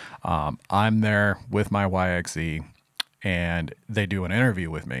 I'm there with my YXZ, and they do an interview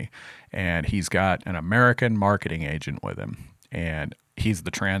with me. And he's got an American marketing agent with him. And he's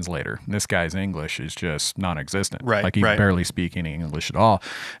the translator. And this guy's English is just non-existent. Right, like, he's barely speaking English at all.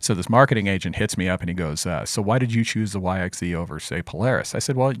 So this marketing agent hits me up and he goes, so why did you choose the YXZ over, say, Polaris? I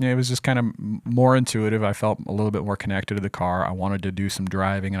said, well, it was just kind of more intuitive. I felt a little bit more connected to the car. I wanted to do some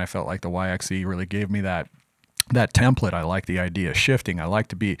driving, and I felt like the YXZ really gave me that template. I like the idea of shifting. I like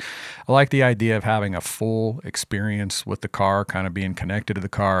the idea of having a full experience with the car, kind of being connected to the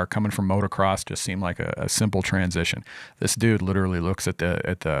car. Coming from motocross just seemed like a simple transition. This dude literally looks at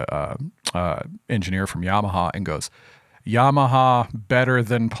the engineer from Yamaha and goes, Yamaha better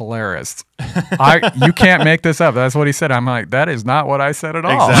than Polaris. You can't make this up. That's what he said. I'm like, that is not what I said at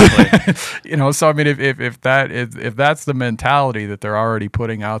all. Exactly. So I mean, if that's the mentality that they're already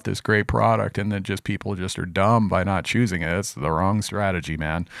putting out this great product, and then just people just are dumb by not choosing it, it's the wrong strategy,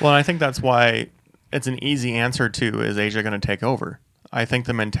 man. Well, I think that's why it's an easy answer to, is Asia going to take over? I think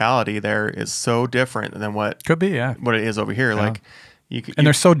the mentality there is so different than what could be, what it is over here. Yeah. Like,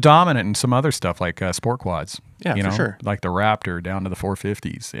 they're so dominant in some other stuff, like sport quads. Yeah, for sure. Like the Raptor down to the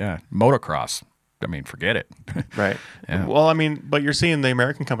 450s. Yeah, motocross. I mean, forget it. Right. Yeah. Well, I mean, but you're seeing the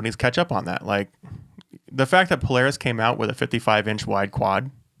American companies catch up on that. Like, the fact that Polaris came out with a 55-inch wide quad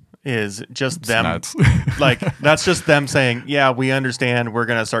is just them. Nuts. Like, that's just them saying, yeah, we understand. We're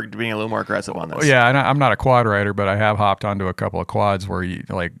going to start being a little more aggressive on this. Well, yeah, and I'm not a quad rider, but I have hopped onto a couple of quads where, you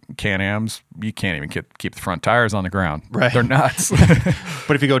like Can-Ams, you can't even keep the front tires on the ground. Right. They're nuts.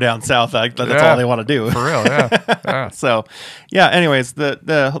 But if you go down south, that's all they want to do. For real, yeah. So, yeah, anyways,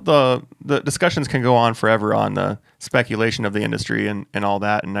 the discussions can go on forever on the speculation of the industry and all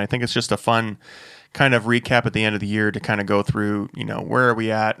that. And I think it's just a fun kind of recap at the end of the year to kind of go through, where are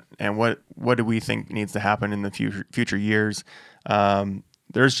we at and what do we think needs to happen in the future years.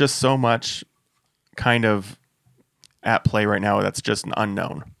 There's just so much kind of at play right now that's just an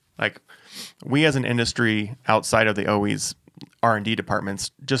unknown. Like, we as an industry outside of the OE's R&D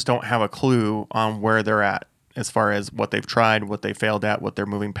departments just don't have a clue on where they're at as far as what they've tried, what they failed at, what they're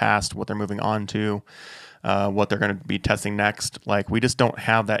moving past, what they're moving on to. What they're going to be testing next. Like, we just don't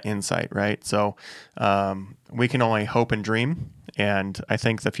have that insight, right? So we can only hope and dream. And I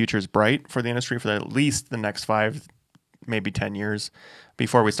think the future is bright for the industry for at least the next 5, maybe 10 years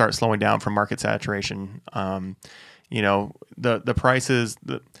before we start slowing down from market saturation. The prices,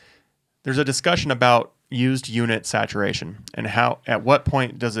 there's a discussion about used unit saturation and at what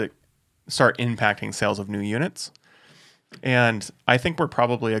point does it start impacting sales of new units? And I think we're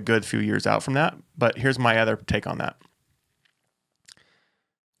probably a good few years out from that. But here's my other take on that.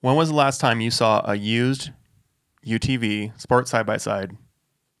 When was the last time you saw a used UTV sport side-by-side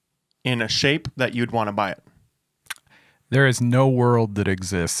in a shape that you'd want to buy it? There is no world that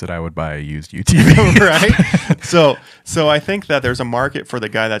exists that I would buy a used UTV. Right? So I think that there's a market for the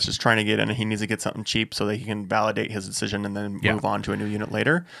guy that's just trying to get in and he needs to get something cheap so that he can validate his decision and then move on to a new unit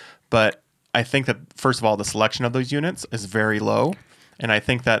later. But I think that, first of all, the selection of those units is very low. And I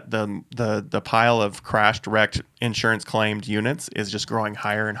think that the pile of crashed, wrecked, insurance claimed units is just growing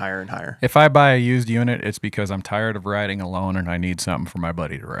higher and higher and higher. If I buy a used unit, it's because I'm tired of riding alone and I need something for my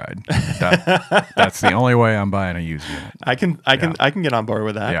buddy to ride. That's the only way I'm buying a used unit. I can get on board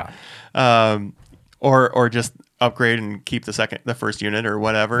with that. Yeah. Or just upgrade and keep the first unit or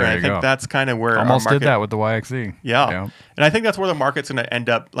whatever. And I think that's kind of where almost did that with the YXZ. Yeah. And I think that's where the market's going to end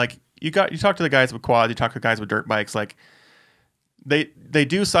up. Like you talk to the guys with quads, you talk to the guys with dirt bikes, like they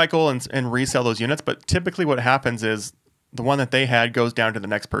do cycle and resell those units, but typically what happens is the one that they had goes down to the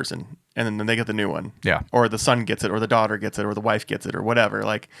next person and then they get the new one. Yeah. Or the son gets it or the daughter gets it or the wife gets it or whatever.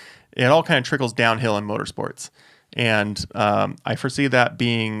 Like it all kind of trickles downhill in motorsports. And I foresee that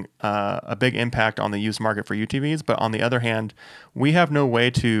being a big impact on the used market for UTVs. But on the other hand, we have no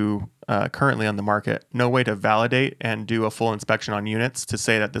way to, currently on the market, no way to validate and do a full inspection on units to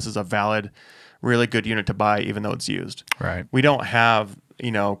say that this is a valid, really good unit to buy, even though it's used. Right. We don't have,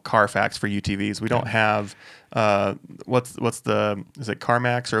 Carfax for UTVs. We don't have, is it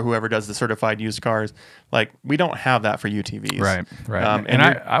CarMax or whoever does the certified used cars? Like, we don't have that for UTVs. Right. And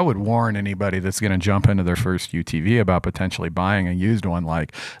I would warn anybody that's going to jump into their first UTV about potentially buying a used one.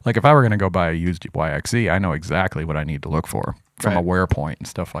 Like if I were going to go buy a used YXZ, I know exactly what I need to look for from a wear point and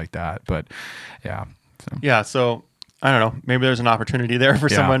stuff like that. But so I don't know. Maybe there's an opportunity there for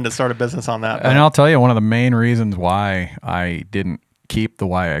someone to start a business on that. And I'll tell you, one of the main reasons why I didn't keep the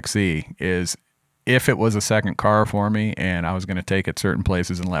YXZ is if it was a second car for me and I was going to take it certain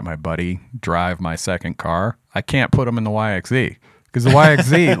places and let my buddy drive my second car, I can't put him in the YXZ because the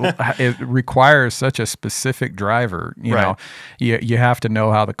YXZ it requires such a specific driver. You know, you have to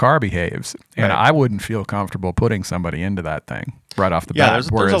know how the car behaves, and I wouldn't feel comfortable putting somebody into that thing right off the bat.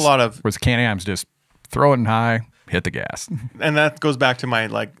 There's a lot of whereas Can-Am's just throw it in high, hit the gas. And that goes back to my,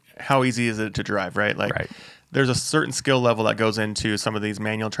 like, how easy is it to drive, right? Like, there's a certain skill level that goes into some of these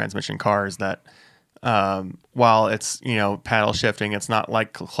manual transmission cars that, while it's, paddle shifting, it's not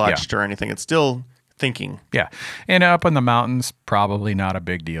like clutched or anything. It's still thinking. Yeah. And up in the mountains, probably not a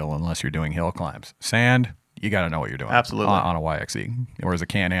big deal unless you're doing hill climbs. Sand, you got to know what you're doing. Absolutely. On a YXZ. Whereas a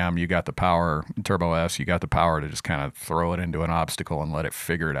Can-Am, you got the power, Turbo S, you got the power to just kind of throw it into an obstacle and let it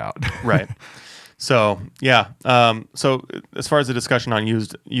figure it out. Right. So so as far as the discussion on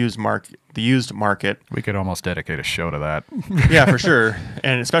the used market, we could almost dedicate a show to that. Yeah, for sure.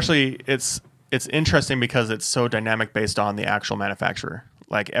 And especially it's interesting because it's so dynamic based on the actual manufacturer.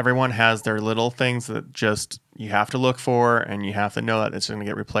 Like everyone has their little things that just you have to look for, and you have to know that it's going to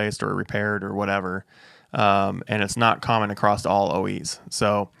get replaced or repaired or whatever. And it's not common across all OEs.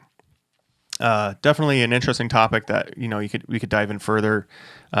 So definitely an interesting topic that we could dive in further,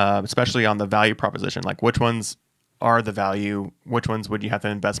 especially on the value proposition. Like which ones are the value, which ones would you have to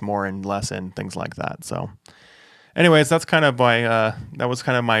invest more and less in, things like that. So, anyways, that's kind of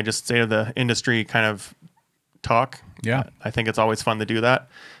my just state of the industry kind of talk. Yeah, I think it's always fun to do that.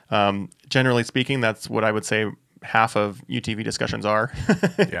 Generally speaking, that's what I would say half of UTV discussions are.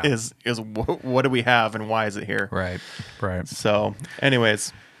 is what do we have and why is it here? Right. So,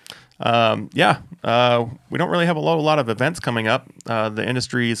 anyways. We don't really have a lot of events coming up. The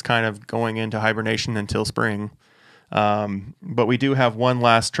industry is kind of going into hibernation until spring. But we do have one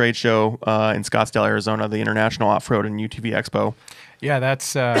last trade show in Scottsdale, Arizona, the International Offroad and UTV Expo. Yeah,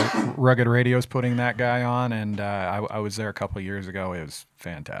 that's Rugged Radio's putting that guy on, and I was there a couple of years ago. It was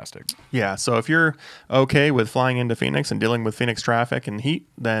fantastic. Yeah, so if you're okay with flying into Phoenix and dealing with Phoenix traffic and heat,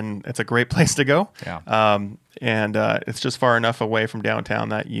 then it's a great place to go. Yeah. And it's just far enough away from downtown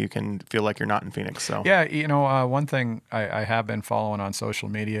that you can feel like you're not in Phoenix. So yeah, one thing I have been following on social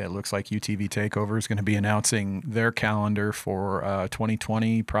media, it looks like UTV Takeover is going to be announcing their calendar for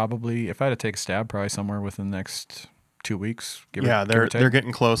 2020. Probably, if I had to take a stab, probably somewhere within the next 2 weeks. They're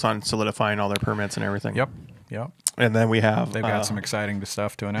getting close on solidifying all their permits and everything. Yep. And then they've got some exciting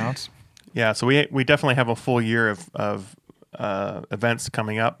stuff to announce. Yeah, so we definitely have a full year of events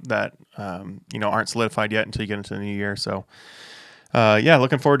coming up that aren't solidified yet until you get into the new year. So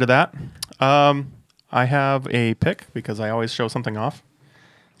looking forward to that. I have a pick because I always show something off.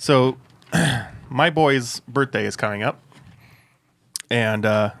 So my boy's birthday is coming up, and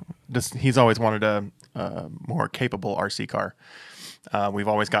he's always wanted to more capable RC car. We've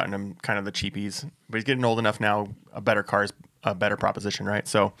always gotten him kind of the cheapies, but he's getting old enough now. A better car is a better proposition, right?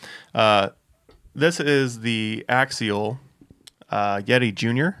 So this is the Axial Yeti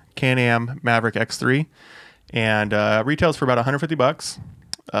Junior Can-Am Maverick X3, and retails for about $150.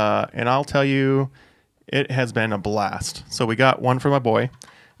 And I'll tell you, it has been a blast. So we got one for my boy,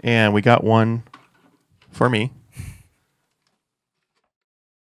 and we got one for me.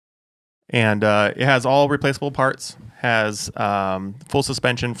 And it has all replaceable parts, has full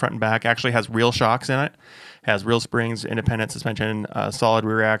suspension front and back, actually has real shocks in it, has real springs, independent suspension, solid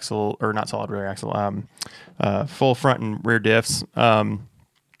rear axle, or not solid rear axle, full front and rear diffs.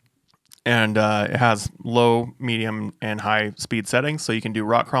 And it has low, medium, and high speed settings, so you can do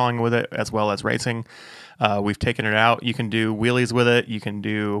rock crawling with it as well as racing. We've taken it out. You can do wheelies with it. You can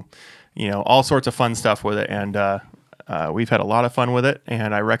do, all sorts of fun stuff with it. And we've had a lot of fun with it,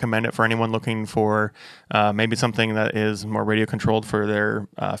 and I recommend it for anyone looking for maybe something that is more radio controlled for their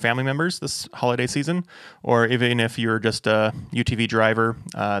family members this holiday season, or even if you're just a UTV driver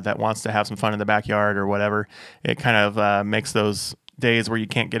that wants to have some fun in the backyard or whatever. It kind of makes those days where you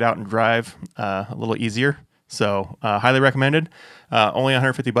can't get out and drive a little easier. So highly recommended. Only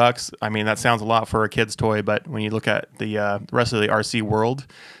 $150. I mean, that sounds a lot for a kid's toy, but when you look at the rest of the RC world,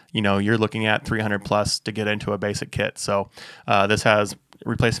 you're looking at 300 plus to get into a basic kit. So this has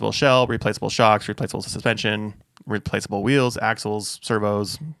replaceable shell, replaceable shocks, replaceable suspension, replaceable wheels, axles,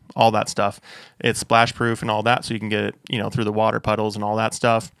 servos, all that stuff. It's splash proof and all that, so you can get it, through the water puddles and all that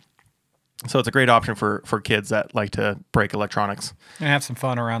stuff. So it's a great option for kids that like to break electronics and have some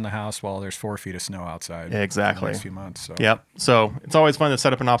fun around the house while there's 4 feet of snow outside. Exactly. For the next few months. So. Yep. So it's always fun to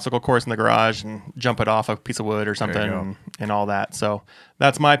set up an obstacle course in the garage and jump it off a piece of wood or something and all that. So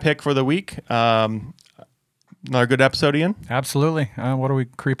that's my pick for the week. Another good episode, Ian. Absolutely. What are we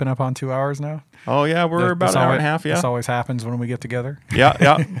creeping up on 2 hours now? Oh yeah, we're about an hour and a half. Yeah, this always happens when we get together.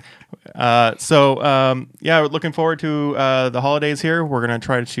 Yeah. We're looking forward to the holidays here. We're gonna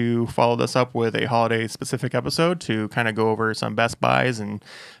try to follow this up with a holiday specific episode to kind of go over some best buys and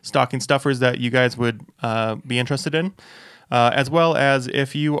stocking stuffers that you guys would be interested in, as well as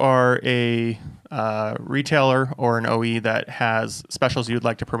if you are a retailer or an OE that has specials you'd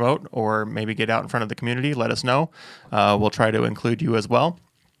like to promote or maybe get out in front of the community. Let us know. We'll try to include you as well.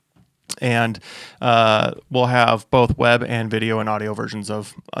 And we'll have both web and video and audio versions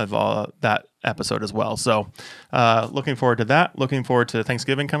of that episode as well. So looking forward to that. Looking forward to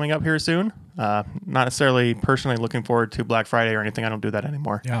Thanksgiving coming up here soon. Not necessarily personally looking forward to Black Friday or anything. I don't do that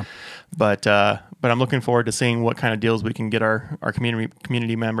anymore. Yeah. But I'm looking forward to seeing what kind of deals we can get our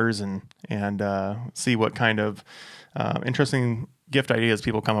community members and see what kind of interesting gift ideas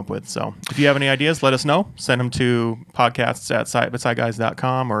people come up with. So if you have any ideas, let us know. Send them to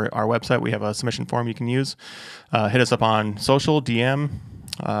podcasts@sidebyside.com or our website. We have a submission form you can use. Hit us up on social, DM,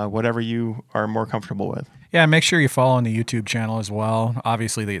 whatever you are more comfortable with. Yeah, make sure you follow on the YouTube channel as well.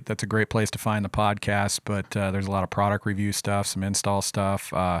 Obviously, that's a great place to find the podcast, but there's a lot of product review stuff, some install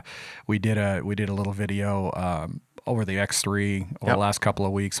stuff. We did a little video over the X3 over the last couple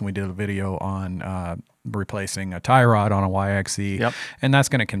of weeks, and we did a video on replacing a tie rod on a YXE, and that's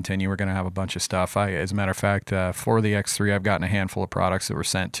going to continue. We're going to have a bunch of stuff. As a matter of fact, for the X3, I've gotten a handful of products that were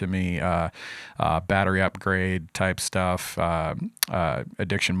sent to me, battery upgrade type stuff.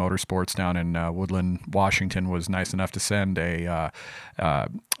 Addiction Motorsports down in Woodland, Washington was nice enough to send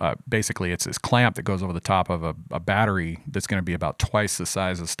basically it's this clamp that goes over the top of a battery that's going to be about twice the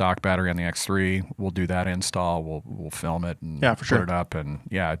size of the stock battery on the X3. We'll do that install. We'll film it and put it up, and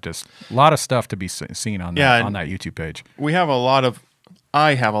just a lot of stuff to be seen on that YouTube page. I have a lot of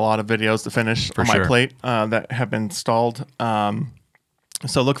videos to finish on my plate that have been installed.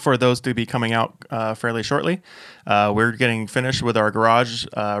 So look for those to be coming out fairly shortly. We're getting finished with our garage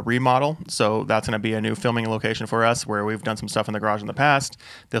remodel, so that's going to be a new filming location for us where we've done some stuff in the garage in the past.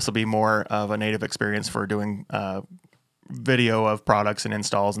 This will be more of a native experience for doing video of products and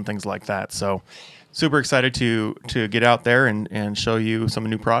installs and things like that. So super excited to get out there and show you some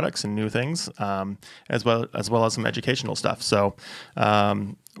new products and new things, as well as some educational stuff. So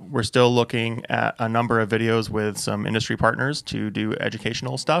we're still looking at a number of videos with some industry partners to do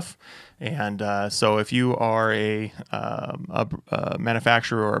educational stuff. And so if you are a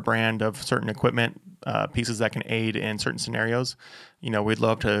manufacturer or a brand of certain equipment, pieces that can aid in certain scenarios, we'd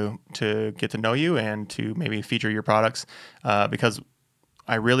love to get to know you and to maybe feature your products, because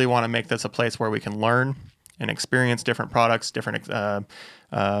I really want to make this a place where we can learn and experience different products, different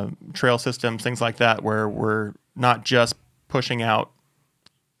trail systems, things like that, where we're not just pushing out,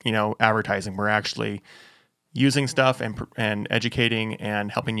 advertising. We're actually using stuff and educating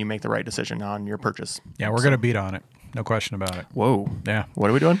and helping you make the right decision on your purchase. Yeah, we're going to beat on it. No question about it. Whoa. Yeah. What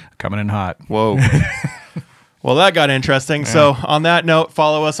are we doing? Coming in hot. Whoa. Well, that got interesting. Yeah. So on that note,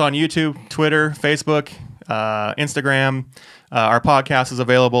 follow us on YouTube, Twitter, Facebook, Instagram. Our podcast is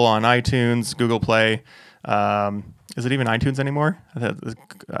available on iTunes, Google Play. Is it even iTunes anymore?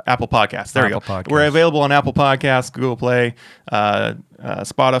 Apple Podcasts. There we go. Podcasts. We're available on Apple Podcasts, Google Play,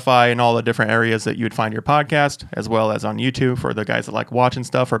 Spotify, and all the different areas that you would find your podcast, as well as on YouTube for the guys that like watching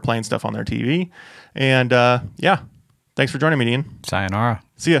stuff or playing stuff on their TV. And yeah, thanks for joining me, Dean. Sayonara.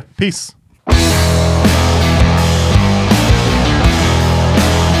 See ya. Peace.